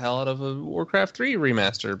play the hell out of a Warcraft 3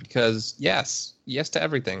 remaster because yes to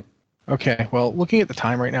everything. Okay, well, looking at the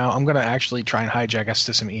time right now, I'm going to actually try and hijack us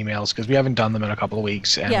to some emails because we haven't done them in a couple of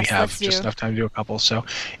weeks and Yes, we have let's just do. enough time to do a couple. So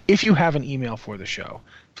if you have an email for the show,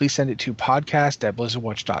 please send it to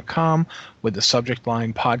podcast@blizzardwatch.com with the subject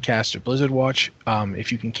line podcast or Blizzard Watch.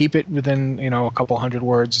 If you can keep it within, a couple hundred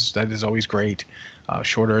words, that is always great.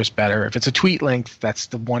 Shorter is better. If it's a tweet length, that's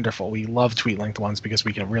the wonderful. We love tweet length ones because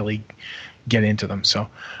we can really get into them. So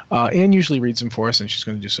Anne usually reads them for us, and she's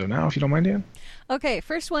going to do so now, if you don't mind, Anne. Okay,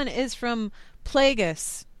 first one is from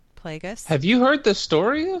Plagueis. Plagueis? Have you heard the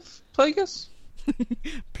story of Plagueis?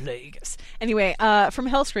 Plagueis. Anyway, from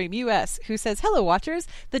Hellscream US, who says, "Hello, Watchers.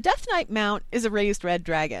 The Death Knight mount is a raised red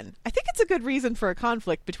dragon. I think it's a good reason for a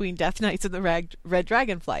conflict between Death Knights and the red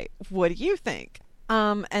dragon flight. What do you think?"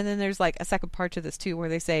 And then there's like a second part to this too, where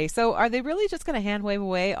they say, "So are they really just going to hand wave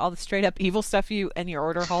away all the straight up evil stuff you and your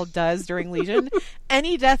Order Hall does during Legion?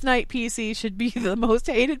 Any Death Knight PC should be the most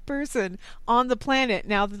hated person on the planet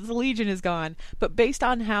now that the Legion is gone. But based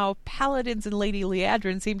on how Paladins and Lady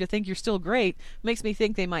Liadrin seem to think you're still great, makes me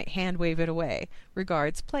think they might hand wave it away.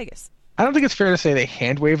 Regards, Plagueis." I don't think it's fair to say they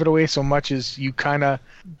hand wave it away so much as you kind of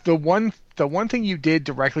the one thing you did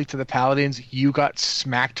directly to the Paladins, you got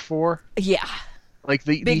smacked for. Yeah. Like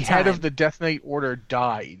the Big head time. of the Death Knight Order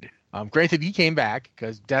died. Granted, he came back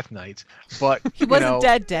because Death Knights, but He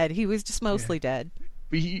wasn't dead. He was just mostly dead.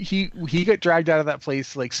 he got dragged out of that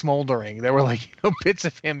place like smoldering. There were like bits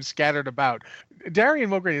of him scattered about.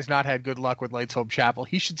 Darian Mulgrave has not had good luck with Light's Hope Chapel.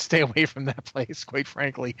 He should stay away from that place. Quite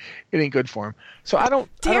frankly, it ain't good for him. So I don't know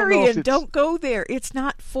if Darian, don't go there. It's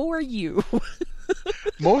not for you.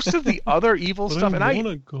 most of the other evil stuff, and I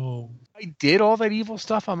go. did all that evil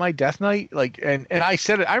stuff on my Death Knight, like, and I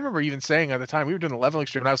said it. I remember even saying at the time we were doing the leveling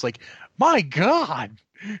stream, and I was like, "My God,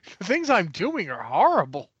 the things I'm doing are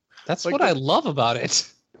horrible." That's Like what I love about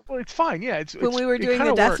it. Well, it's fine, yeah. When we were it doing the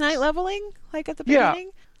kinda Death works. Knight leveling, like at the Yeah.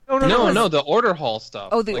 beginning? No, the Order Hall stuff.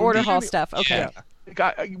 Oh, the Like, Order Hall stuff. Okay.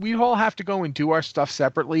 Yeah. We all have to go and do our stuff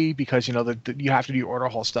separately because you have to do your Order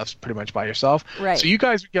Hall stuff pretty much by yourself. Right. So you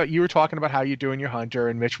guys, you were talking about how you're doing your hunter,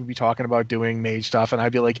 and Mitch would be talking about doing mage stuff, and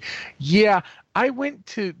I'd be like, "Yeah, I went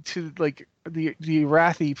to like the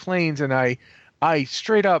Arathi Plains, and I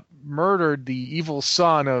straight up murdered the evil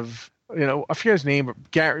son of I forget his name,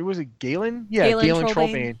 but Gary, was it Galen? Yeah, Galen Trollbane.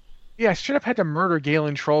 Trollbane. Yeah, I straight up had to murder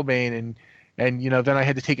Galen Trollbane, and then I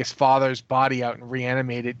had to take his father's body out and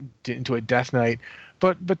reanimate it into a Death Knight.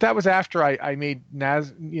 But that was after I made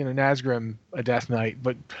Nazgrim a Death Knight.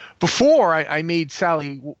 But before I made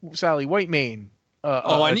Sally Whitemane.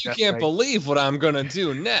 And you Death can't Knight. believe what I'm gonna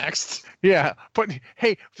do next. Yeah, but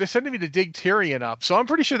hey, they're sending me to dig Tyrion up, so I'm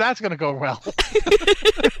pretty sure that's going to go well.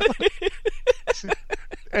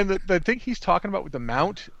 And the thing he's talking about with the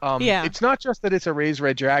mount, it's not just that it's a raised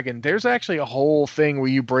red dragon. There's actually a whole thing where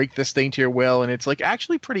you break this thing to your will, and it's like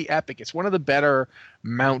actually pretty epic. It's one of the better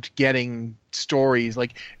mount getting stories.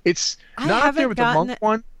 Like it's not up there with the monk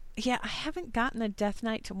one. Yeah, I haven't gotten a Death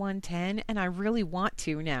Knight to 110, and I really want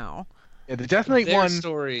to now. Yeah, the Death Knight Their one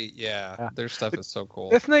story, their stuff is so cool.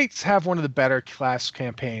 Death Knights have one of the better class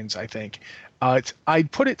campaigns, I think.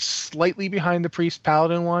 I'd put it slightly behind the Priest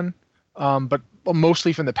Paladin one, but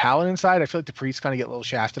mostly from the Paladin side. I feel like the Priests kind of get a little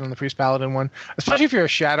shafted on the Priest Paladin one, especially if you're a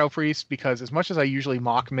Shadow Priest, because as much as I usually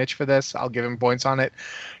mock Mitch for this, I'll give him points on it.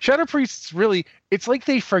 Shadow Priests really, it's like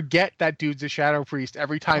they forget that dude's a Shadow Priest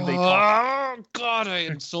every time they talk. Oh God, I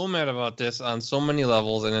am so mad about this on so many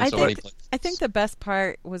levels and in so many places. I think the best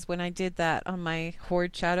part was when I did that on my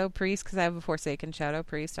Horde Shadow Priest, because I have a Forsaken Shadow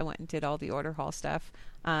Priest. I went and did all the Order Hall stuff.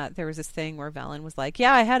 There was this thing where Velen was like,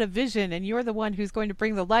 "Yeah, I had a vision, and you're the one who's going to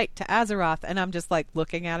bring the light to Azeroth." And I'm just like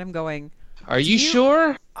looking at him going, Are you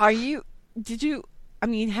sure? have you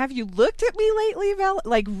looked at me lately, Velen?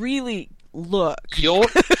 Like, really look. You're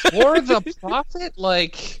the prophet?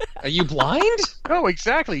 Like, are you blind? No,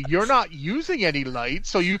 exactly. You're not using any light,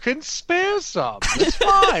 so you can spare some. It's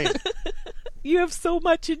fine. You have so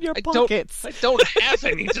much in your pockets. I don't have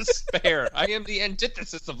any to spare. I am the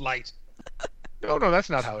antithesis of light. No, that's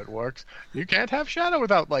not how it works. You can't have shadow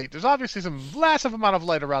without light. There's obviously some massive amount of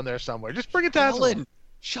light around there somewhere. Just bring it to Azeroth.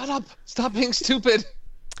 Shut up. Stop being stupid.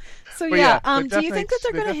 So But do you think that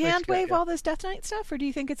they're the going to Death Knight's hand wave good, yeah. all this Death Knight stuff, or do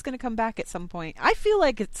you think it's going to come back at some point? I feel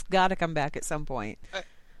like it's got to come back at some point.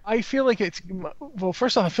 I feel like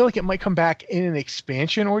first off, I feel like it might come back in an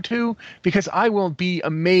expansion or two, because I will be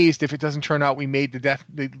amazed if it doesn't turn out we made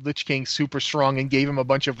the Lich King super strong and gave him a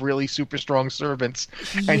bunch of really super strong servants,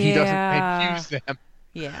 and he doesn't use them.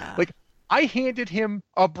 Yeah. Like, I handed him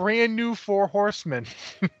a brand new 4 horsemen.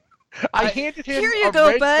 I handed him Here you a go,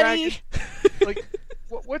 red buddy. dragon. Like,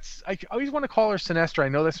 What's I always want to call her Sinestra. I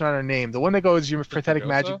know that's not her name. The one that goes, "Your pathetic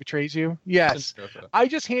magic betrays you." Yes, Sindragosa. I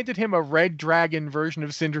just handed him a red dragon version of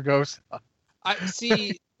Sindragosa. I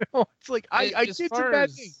see. It's like I did some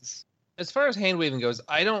bad things. As far as hand waving goes,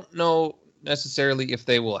 I don't know necessarily if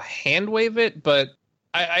they will hand wave it, but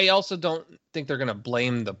I also don't think they're going to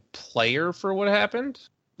blame the player for what happened.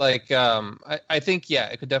 Like, I think, yeah,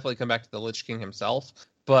 it could definitely come back to the Lich King himself,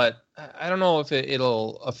 but I don't know if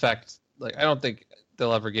it'll affect. Like, I don't think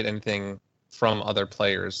they'll ever get anything from other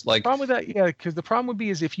players. Like, The problem with that, yeah, because the problem would be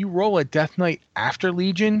is if you roll a Death Knight after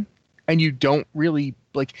Legion and you don't really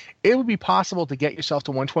like, it would be possible to get yourself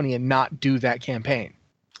to 120 and not do that campaign.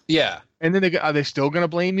 yeah, And then are they still going to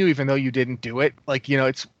blame you even though you didn't do it? Like,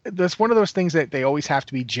 that's one of those things that they always have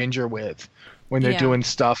to be ginger with when they're doing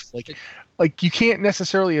stuff. Like you can't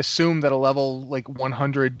necessarily assume that a level like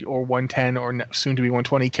 100 or 110 or soon to be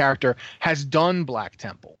 120 character has done Black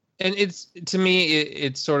Temple. and it's, to me,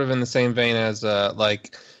 it's sort of in the same vein as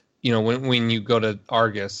like, when you go to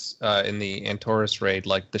Argus in the Antorus raid,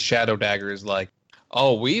 like the Shadow Dagger is like,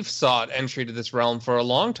 oh, we've sought entry to this realm for a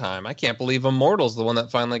long time. I can't believe Immortal's the one that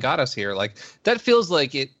finally got us here. Like, that feels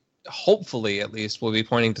like it, hopefully at least, will be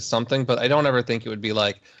pointing to something, but I don't ever think it would be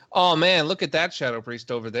like, oh man, look at that Shadow Priest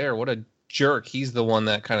over there. What a jerk. He's the one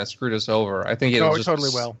that kind of screwed us over. I think it'll It just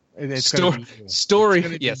totally will. It's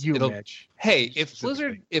story. Yes, you, it'll. Mitch. Hey, if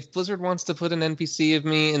Blizzard wants to put an NPC of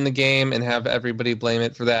me in the game and have everybody blame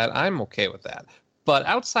it for that, I'm okay with that. But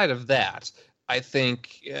outside of that, I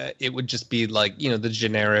think it would just be like, the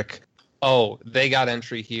generic, oh, they got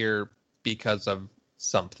entry here because of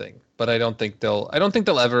something. But I don't think they'll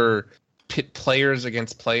ever pit players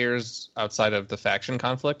against players outside of the faction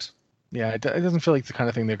conflict. Yeah, it doesn't feel like the kind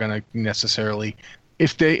of thing they're going to necessarily.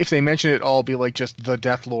 If they mention it all, be like just the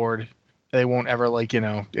Death Lord. They won't ever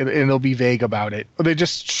it'll be vague about it. Or they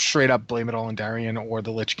just straight up blame it all on Darian or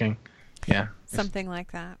the Lich King. Yeah, something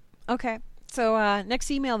like that. Okay. So next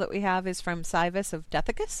email that we have is from Cybus of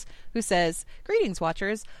Deathicus, who says, "Greetings,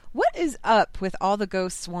 Watchers. What is up with all the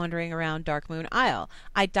ghosts wandering around Darkmoon Isle?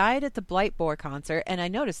 I died at the Blightboar concert, and I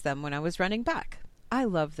noticed them when I was running back. I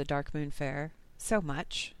love the Darkmoon Fair so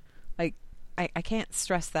much. Like, I can't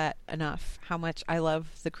stress that enough, how much I love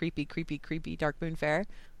the creepy, creepy, creepy Darkmoon Fair.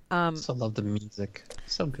 So love the music.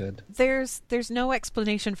 So good. There's no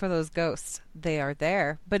explanation for those ghosts. They are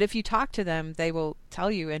there. But if you talk to them, they will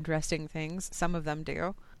tell you interesting things. Some of them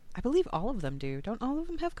do. I believe all of them do. Don't all of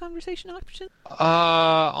them have conversation options?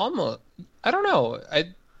 Almost. I don't know.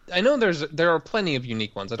 I know there are plenty of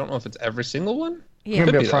unique ones. I don't know if it's every single one. Yeah. I'm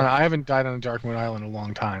gonna be upfront. I haven't died on a Darkmoon Island in a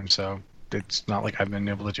long time, so it's not like I've been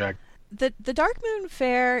able to check. The Darkmoon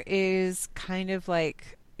Fair is kind of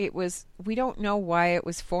like... we don't know why it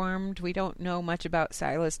was formed. We don't know much about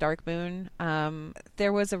Silas Darkmoon.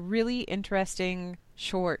 There was a really interesting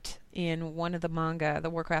short in one of the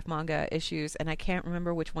Warcraft manga issues, and I can't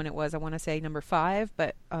remember which one it was. I want to say number 5,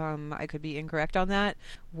 but I could be incorrect on that,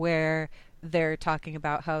 where they're talking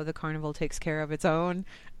about how the carnival takes care of its own,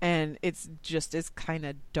 and it's just as kind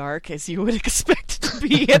of dark as you would expect it to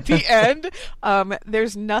be at the end.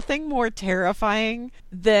 There's nothing more terrifying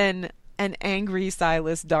than an angry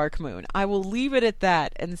Silas Darkmoon. I will leave it at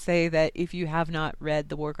that and say that if you have not read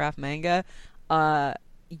the Warcraft manga,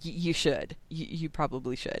 you should. You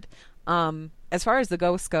probably should. As far as the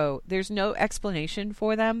ghosts go, there's no explanation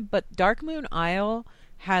for them, but Darkmoon Isle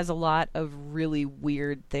has a lot of really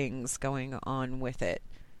weird things going on with it.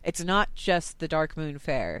 It's not just the Darkmoon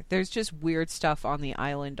Fair. There's just weird stuff on the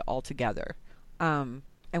island altogether.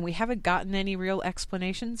 And we haven't gotten any real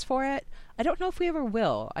explanations for it. I don't know if we ever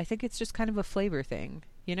will. I think it's just kind of a flavor thing,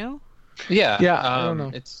 Yeah. I don't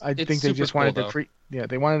know. I think they just wanted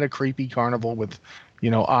they wanted a creepy carnival with,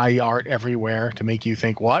 eye art everywhere to make you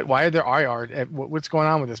think, what? Why are there eye art? What's going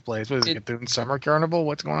on with this place? What is it, Cthulhu Summer Carnival?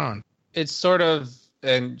 What's going on? It's sort of,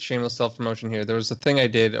 and shameless self-promotion here, there was a thing I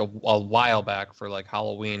did a while back for like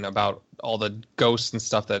Halloween about all the ghosts and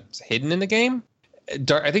stuff that's hidden in the game.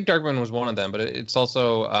 I think Darkmoon was one of them, but it's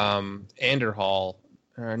also Anderhall.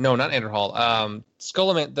 No, not Anderhall.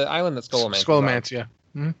 Skullomance, the island that Skullomance. Skullomance, yeah.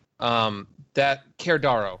 Mm-hmm. That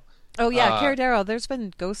Caradaro. Oh yeah, Caradaro. There's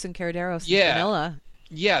been ghosts in Caradaro since vanilla.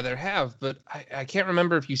 Yeah, there have, but I can't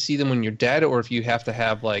remember if you see them when you're dead or if you have to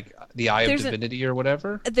have like the Eye of Divinity or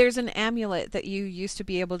whatever. There's an amulet that you used to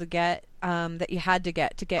be able to get, that you had to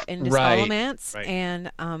get into Skullomance,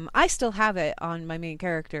 and I still have it on my main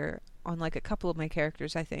character, on like a couple of my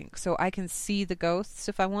characters, I think, so I can see the ghosts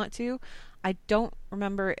if I want to. I don't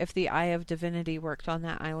remember if the Eye of Divinity worked on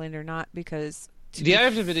that island or not, because The Eye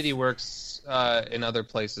of Divinity works in other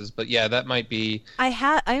places, but yeah, that might be.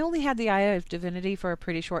 I only had the Eye of Divinity for a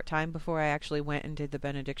pretty short time before I actually went and did the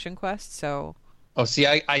Benediction quest. So. Oh, see,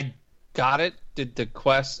 I got it. Did the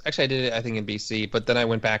quest? Actually, I did it. I think in BC, but then I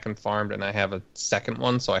went back and farmed, and I have a second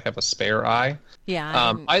one, so I have a spare eye. Yeah,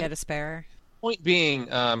 I didn't get a spare. Point being,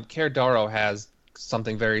 Caer Daro has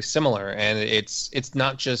something very similar, and it's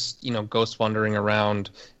not just ghosts wandering around.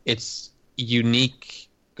 It's unique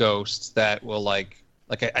ghosts that will I'm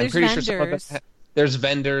pretty vendors. sure some of them there's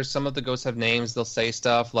vendors. Some of the ghosts have names. They'll say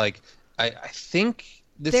stuff like I think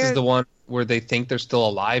this is the one where they think they're still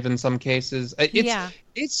alive in some cases.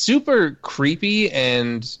 It's super creepy,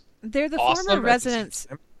 and they're the awesome former residents.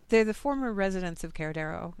 They're the former residents of Caer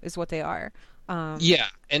Daro, is what they are. And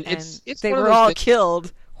it's they were all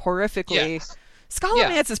killed horrifically. Yeah.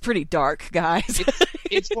 Scholomance is pretty dark, guys.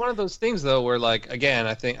 It's one of those things, though, where, again,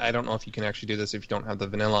 I don't know if you can actually do this if you don't have the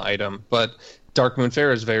vanilla item, but Darkmoon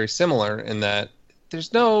Faire is very similar in that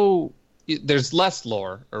there's less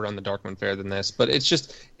lore around the Darkmoon Faire than this, but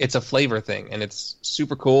it's a flavor thing, and it's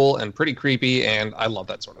super cool and pretty creepy, and I love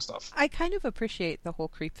that sort of stuff. I kind of appreciate the whole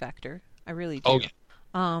creep factor. I really do. Oh, yeah.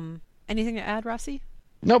 Anything to add, Rossi?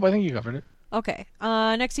 Nope, I think you covered it. Okay.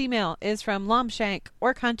 Next email is from Lomshank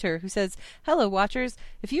Orc Hunter, who says, "Hello, Watchers.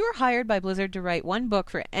 If you were hired by Blizzard to write one book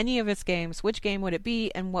for any of its games, which game would it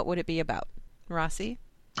be, and what would it be about?" Rossi?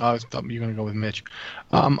 I thought you were going to go with Mitch.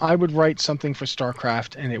 I would write something for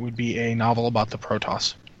StarCraft, and it would be a novel about the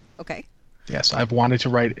Protoss. Okay. Yes, I've wanted to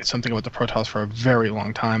write something about the Protoss for a very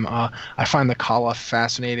long time. I find the Kala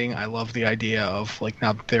fascinating. I love the idea of,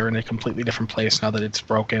 now that they're in a completely different place, now that it's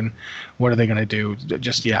broken, what are they going to do?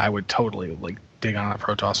 I would totally, dig on a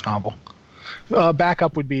Protoss novel.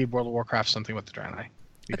 Backup would be World of Warcraft, something with the Draenei.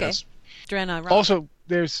 Because Draenei. Also,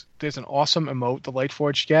 there's an awesome emote the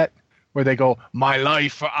Lightforged get, where they go, "My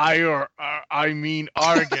life for Argus,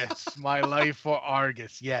 my life for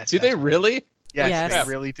Argus." Yes. Do they really? Yes, they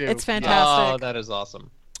really do. It's fantastic. Oh, that is awesome.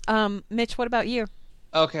 Mitch, what about you?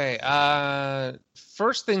 Okay.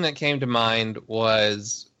 First thing that came to mind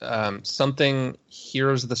was something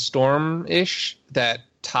Heroes of the Storm-ish that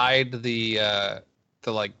tied the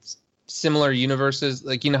similar universes.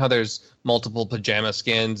 How there's multiple pajama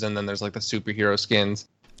skins and then there's the superhero skins.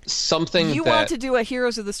 You want to do a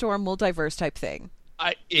Heroes of the Storm multiverse type thing.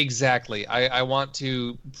 Exactly. I want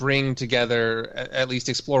to bring together, at least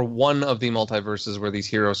explore one of the multiverses where these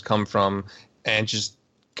heroes come from and just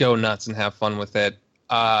go nuts and have fun with it.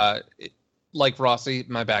 Like Rossi,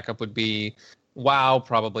 my backup would be WoW,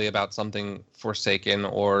 probably about something Forsaken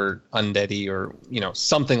or Undeady or,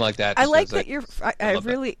 something like that. I like that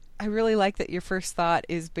I really like that your first thought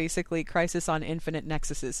is basically Crisis on Infinite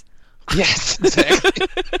Nexuses. Yes, exactly.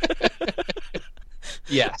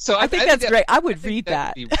 Yeah, so I think that's great. I would read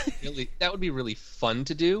that. That would be really fun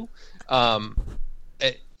to do. And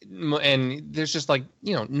there's just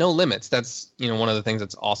no limits. That's one of the things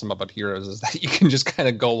that's awesome about Heroes is that you can just kind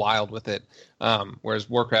of go wild with it. Whereas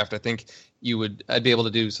Warcraft, I think I'd be able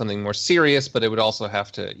to do something more serious, but it would also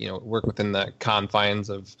have to work within the confines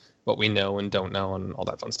of what we know and don't know and all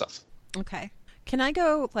that fun stuff. Okay, can I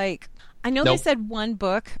go I know Nope. They said one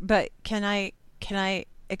book, but can I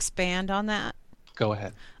expand on that? Go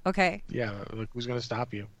ahead. Okay. Yeah, who's going to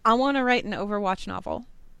stop you? I want to write an Overwatch novel.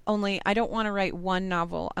 Only I don't want to write one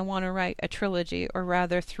novel. I want to write a trilogy, or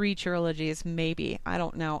rather 3 trilogies, maybe. I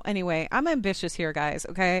don't know. Anyway, I'm ambitious here, guys,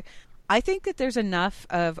 okay? I think that there's enough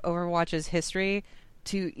of Overwatch's history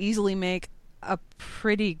to easily make a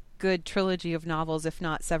pretty good trilogy of novels, if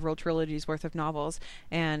not several trilogies worth of novels.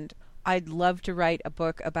 And I'd love to write a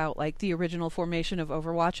book about the original formation of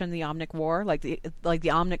Overwatch and the Omnic War, the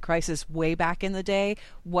Omnic Crisis way back in the day,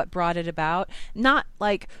 what brought it about. Not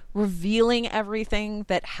revealing everything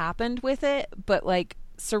that happened with it, but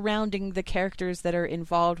surrounding the characters that are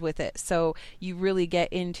involved with it. So you really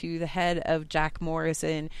get into the head of Jack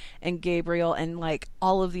Morrison and Gabriel and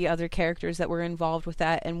all of the other characters that were involved with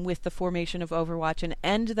that and with the formation of Overwatch, and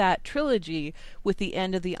end that trilogy with the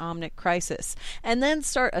end of the Omnic Crisis. And then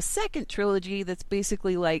start a second trilogy that's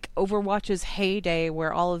basically Overwatch's heyday,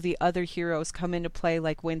 where all of the other heroes come into play,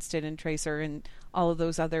 like Winston and Tracer and all of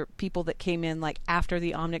those other people that came in after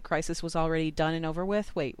the Omnic Crisis was already done and over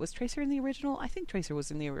with. Wait, was Tracer in the original? I think Tracer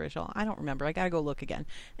was in the original. I don't remember. I gotta go look again.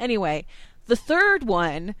 Anyway, the third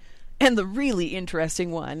one, and the really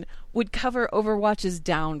interesting one, would cover Overwatch's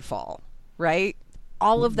downfall, right?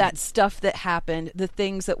 All of that stuff that happened, the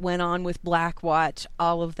things that went on with Blackwatch,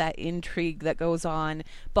 all of that intrigue that goes on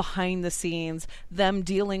behind the scenes, them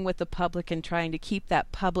dealing with the public and trying to keep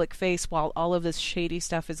that public face while all of this shady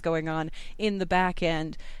stuff is going on in the back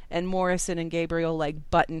end, and Morrison and Gabriel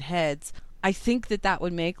button heads. I think that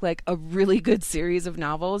would make like a really good series of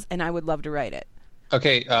novels, and I would love to write it.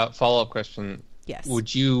 Okay, follow-up question. Yes.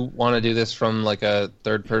 Would you want to do this from like a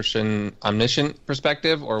third-person omniscient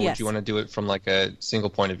perspective, or would Yes. you want to do it from like a single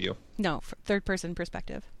point of view? No, third-person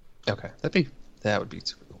perspective. Okay, that would be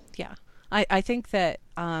super cool. Yeah. I think that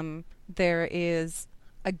there is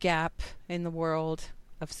a gap in the world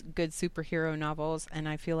of good superhero novels, and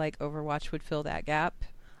I feel like Overwatch would fill that gap.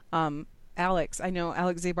 I know Alex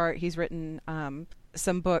Zabart, he's written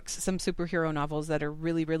some books, some superhero novels that are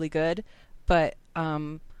really, really good, but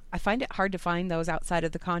I find it hard to find those outside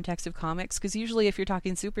of the context of comics, because usually if you're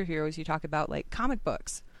talking superheroes, you talk about like comic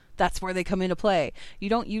books. That's where they come into play. You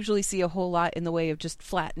don't usually see a whole lot in the way of just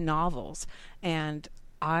flat novels, and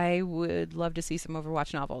I would love to see some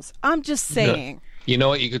Overwatch novels. I'm just saying. You know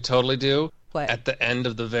what you could totally do? What? At the end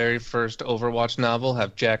of the very first Overwatch novel,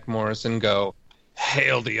 have Jack Morrison go,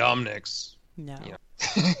 "Hail the Omnics." No. You know.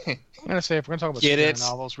 I'm gonna say if we're gonna talk about Get superhero it?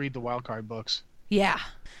 novels, read the Wildcard books. Yeah.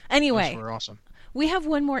 Anyway, Those were awesome. we have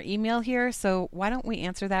one more email here, so why don't we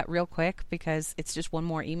answer that real quick, because it's just one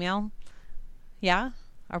more email. Yeah?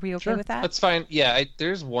 Are we okay Sure. with that? That's fine. Yeah,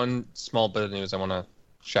 there's one small bit of news I want to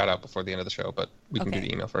shout out before the end of the show, but we can do Okay.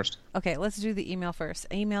 the email first. Okay, let's do the email first.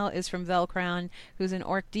 Email is from Velcrown, who's an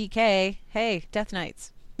Orc DK. Hey, Death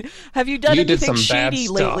Knights. Have you done You did anything some bad shady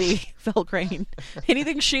stuff. lately, Velcrane?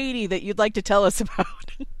 Anything shady that you'd like to tell us about?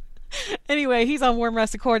 Anyway, he's on Warm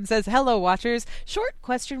Rust Accord and says, "Hello, Watchers. Short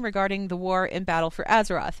question regarding the war in Battle for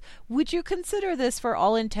Azeroth. Would you consider this, for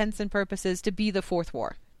all intents and purposes, to be the fourth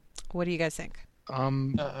war? What do you guys think?"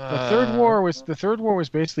 The third war was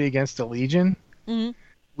basically against the Legion. Mhm.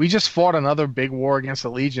 We just fought another big war against the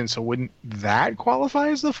Legion, so wouldn't that qualify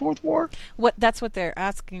as the fourth war? That's what they're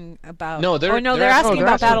asking about. No, they're they're asking asking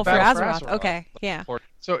about about Battle for Battle for Azeroth. Azeroth. Okay, yeah.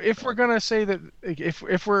 So if we're gonna say that,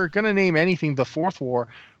 if we're gonna name anything the fourth war,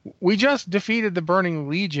 we just defeated the Burning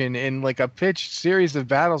Legion in like a pitched series of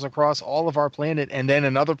battles across all of our planet, and then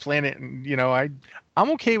another planet. And I'm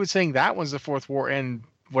okay with saying that one's the fourth war, and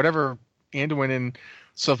whatever Anduin and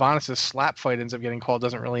Sylvanas' slap fight ends up getting called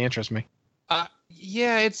doesn't really interest me.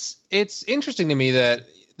 Yeah, it's interesting to me that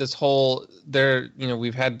this whole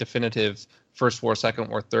we've had definitive first war, second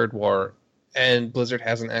war, third war, and Blizzard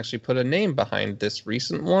hasn't actually put a name behind this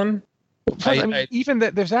recent one. Even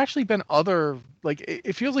that there's actually been other, like,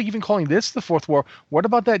 it feels like even calling this the fourth war. What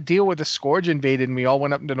about that deal where the Scourge invaded and we all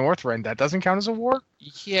went up into Northrend? That doesn't count as a war?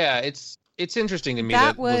 Yeah, it's interesting to me That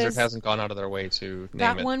that Blizzard was- hasn't gone out of their way to name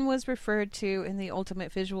That it. one was referred to in the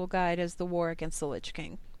Ultimate Visual Guide as the War Against the Lich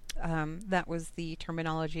King. That was the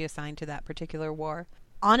terminology assigned to that particular war.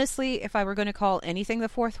 Honestly, if I were going to call anything the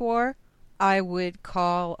Fourth War, I would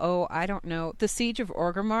call, I don't know, the Siege of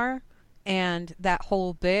Orgrimmar, and that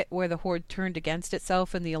whole bit where the Horde turned against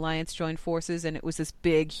itself and the Alliance joined forces, and it was this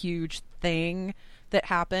big, huge thing that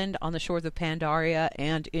happened on the shores of Pandaria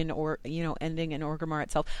and ending in Orgrimmar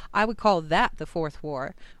itself. I would call that the Fourth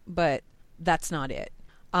War, but that's not it.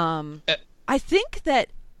 I think that,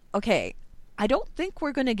 I don't think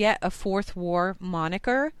we're going to get a Fourth War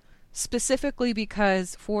moniker, specifically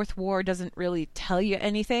because Fourth War doesn't really tell you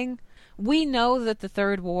anything. We know that the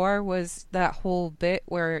Third War was that whole bit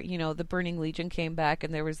where, the Burning Legion came back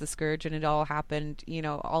and there was the Scourge and it all happened,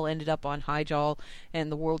 all ended up on Hyjal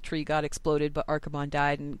and the World Tree got exploded, but Archimon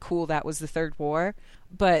died, and cool, that was the Third War.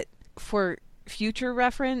 But for future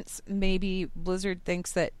reference, maybe Blizzard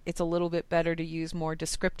thinks that it's a little bit better to use more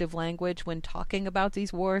descriptive language when talking about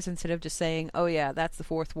these wars, instead of just saying, "Oh yeah, that's the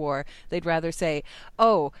Fourth War." They'd rather say,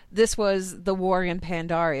 "Oh, this was the war in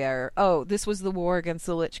Pandaria," or "Oh, this was the war against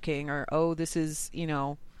the Lich King," or "Oh, this is,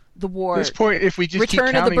 the war." At this point, if we just keep Return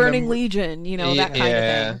of the counting Burning them, Legion, that kind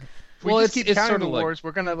of thing. if we Well, just it's keep counting sort the of like- wars,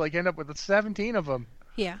 we're gonna end up with 17 of them.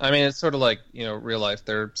 Yeah. I mean, it's sort of like, real life.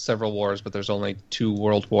 There are several wars, but there's only 2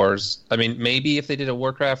 world wars. I mean, maybe if they did a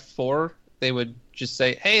Warcraft 4, they would just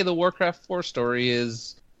say, hey, the Warcraft 4 story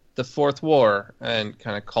is the Fourth War, and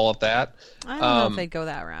kind of call it that. I don't know if they'd go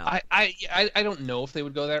that route. I don't know if they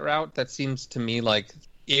would go that route. That seems to me like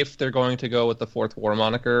if they're going to go with the Fourth War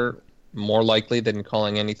moniker, more likely than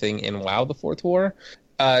calling anything in WoW the Fourth War.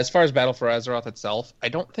 As far as Battle for Azeroth itself, I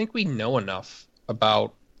don't think we know enough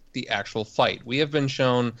about the actual fight. We have been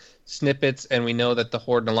shown snippets, and we know that the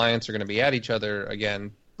Horde and Alliance are going to be at each other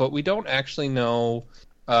again, but we don't actually know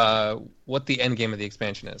what the end game of the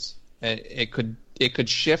expansion is. And it could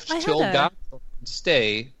shift till God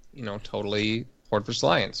stay, totally Horde versus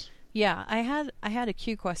Alliance. Yeah, I had a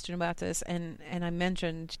Q question about this, and I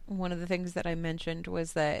mentioned, one of the things that I mentioned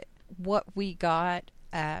was that what we got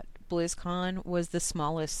at BlizzCon was the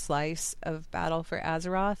smallest slice of Battle for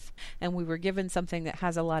Azeroth, and we were given something that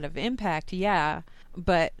has a lot of impact, yeah,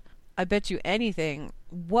 but I bet you anything,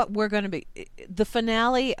 what we're going to be, the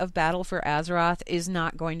finale of Battle for Azeroth is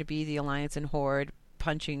not going to be the Alliance and Horde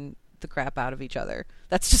punching the crap out of each other.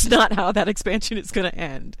 That's just not how that expansion is going to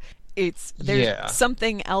end.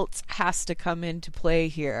 Something else has to come into play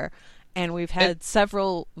here, and we've had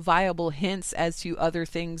several viable hints as to other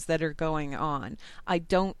things that are going on. I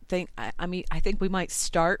think we might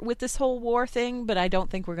start with this whole war thing, but I don't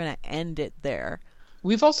think we're going to end it there.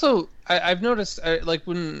 We've also, I've noticed, like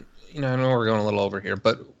when, I know we're going a little over here,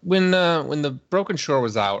 but when the Broken Shore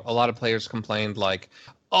was out, a lot of players complained like,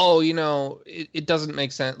 oh, it doesn't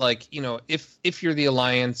make sense. Like, if you're the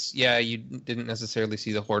Alliance, yeah, you didn't necessarily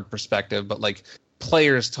see the Horde perspective, but like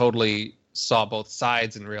players totally saw both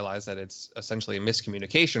sides and realized that it's essentially a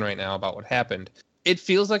miscommunication right now about what happened. It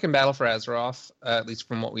feels like in Battle for Azeroth, at least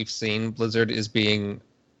from what we've seen, Blizzard is being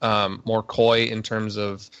more coy in terms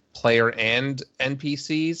of player and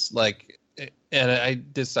NPCs. Like, and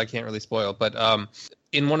I can't really spoil, but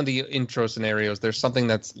in one of the intro scenarios, there's something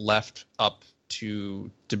that's left up to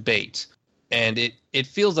debate, and it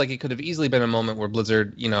feels like it could have easily been a moment where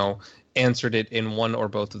Blizzard, answered it in one or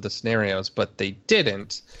both of the scenarios, but they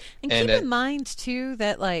didn't. And keep in mind too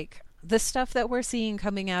that like the stuff that we're seeing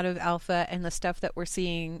coming out of alpha and the stuff that we're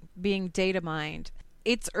seeing being data mined,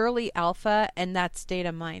 it's early alpha, and that's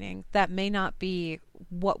data mining. That may not be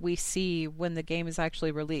what we see when the game is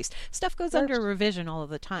actually released. Stuff goes under revision all of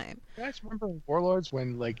the time. You guys remember Warlords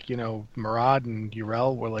when, like, Murad and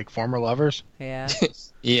Yrel were like former lovers? Yeah.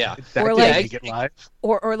 Yeah. Or like, get live.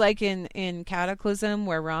 Or like in Cataclysm,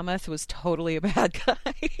 where Ramath was totally a bad guy.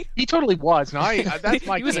 He totally was. No, that's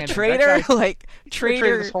my. He was a traitor,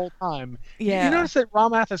 traitor this whole time. Yeah. You notice that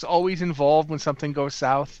Ramath is always involved when something goes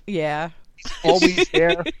south. Yeah. Always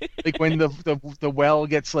there. Like when the well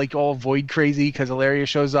gets like all void crazy because Ilaria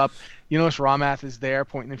shows up, you notice Ramath is there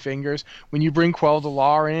pointing fingers. When you bring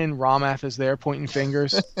Quel'Dalar in, Ramath is there pointing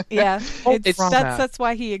fingers. Yeah, that's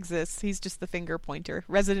why he exists. He's just the finger pointer,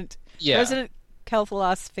 resident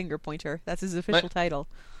Quel'Thalas finger pointer. That's his official title.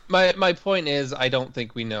 My point is, I don't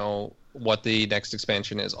think we know what the next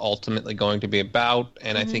expansion is ultimately going to be about,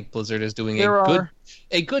 and I think Blizzard is doing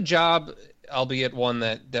a good job. Albeit one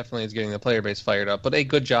that definitely is getting the player base fired up, but a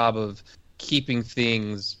good job of keeping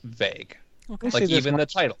things vague. Okay. Like even the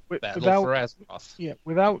title, Battle for Azeroth. Yeah,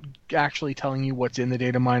 without actually telling you what's in the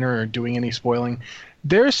data miner or doing any spoiling,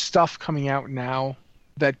 there's stuff coming out now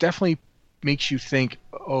that definitely makes you think,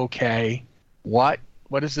 okay, what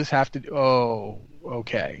does this have to do? Oh,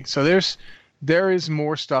 okay. So there is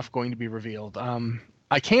more stuff going to be revealed.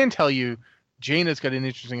 I can tell you, Jaina's got an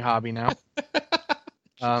interesting hobby now.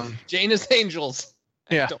 Jaina's Angels.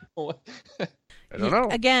 Yeah. I don't know.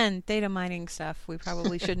 Again, data mining stuff. We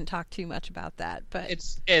probably shouldn't talk too much about that, but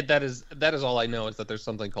that is all I know is that there's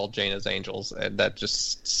something called Jaina's Angels, and that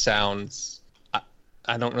just sounds.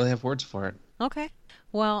 I don't really have words for it. Okay.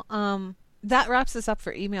 Well, that wraps us up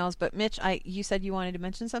for emails. But Mitch, you said you wanted to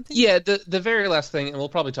mention something. Yeah, the very last thing, and we'll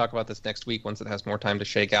probably talk about this next week once it has more time to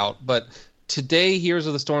shake out. But today, Heroes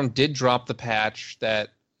of the Storm did drop the patch that.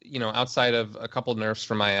 Outside of a couple nerfs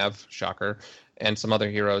for Maiev, shocker, and some other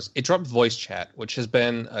heroes, it dropped voice chat, which has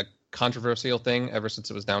been a controversial thing ever since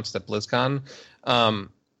it was announced at BlizzCon.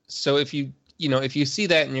 So if you see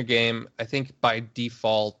that in your game, I think by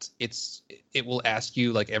default it will ask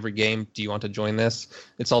you like every game, do you want to join this?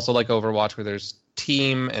 It's also like Overwatch where there's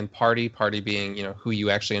team and party being who you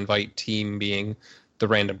actually invite, team being the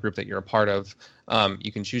random group that you're a part of.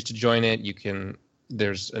 You can choose to join it.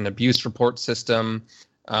 There's an abuse report system.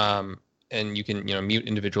 And you can, mute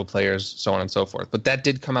individual players, so on and so forth. But that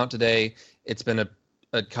did come out today. It's been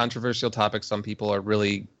a controversial topic. Some people are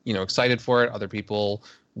really, excited for it. Other people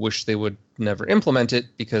wish they would never implement it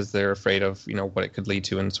because they're afraid of, what it could lead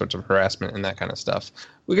to in sorts of harassment and that kind of stuff.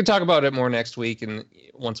 We could talk about it more next week, and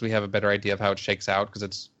once we have a better idea of how it shakes out, because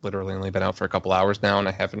it's literally only been out for a couple hours now, and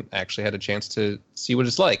I haven't actually had a chance to see what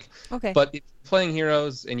it's like. Okay. But if you're playing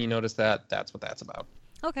Heroes and you notice that, that's what that's about.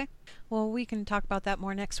 Okay. Well, we can talk about that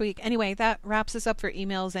more next week. Anyway, that wraps us up for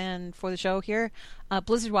emails and for the show here.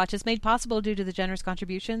 Blizzard Watch is made possible due to the generous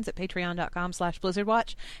contributions at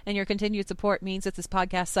patreon.com/BlizzardWatch, and your continued support means that this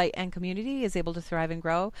podcast site and community is able to thrive and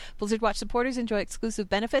grow. Blizzard Watch supporters enjoy exclusive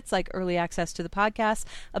benefits like early access to the podcast,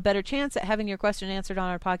 a better chance at having your question answered on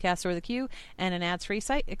our podcast or the queue, and an ads-free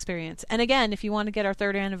site experience. And again, if you want to get our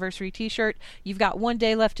 3rd anniversary t-shirt, you've got 1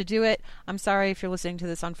 day left to do it. I'm sorry if you're listening to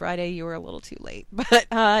this on Friday, you were a little too late. But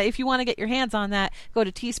if you want to get your hands on that, go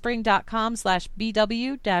to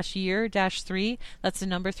teespring.com/BW-year-3. That's the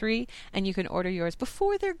number 3, and you can order yours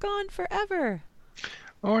before they're gone forever.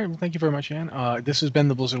 All right. Well, thank you very much, Ann. This has been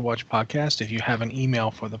the Blizzard Watch podcast. If you have an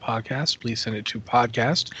email for the podcast, please send it to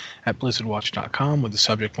podcast@blizzardwatch.com with the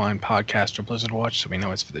subject line podcast or Blizzard Watch so we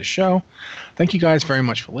know it's for this show. Thank you guys very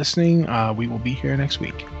much for listening. We will be here next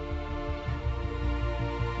week.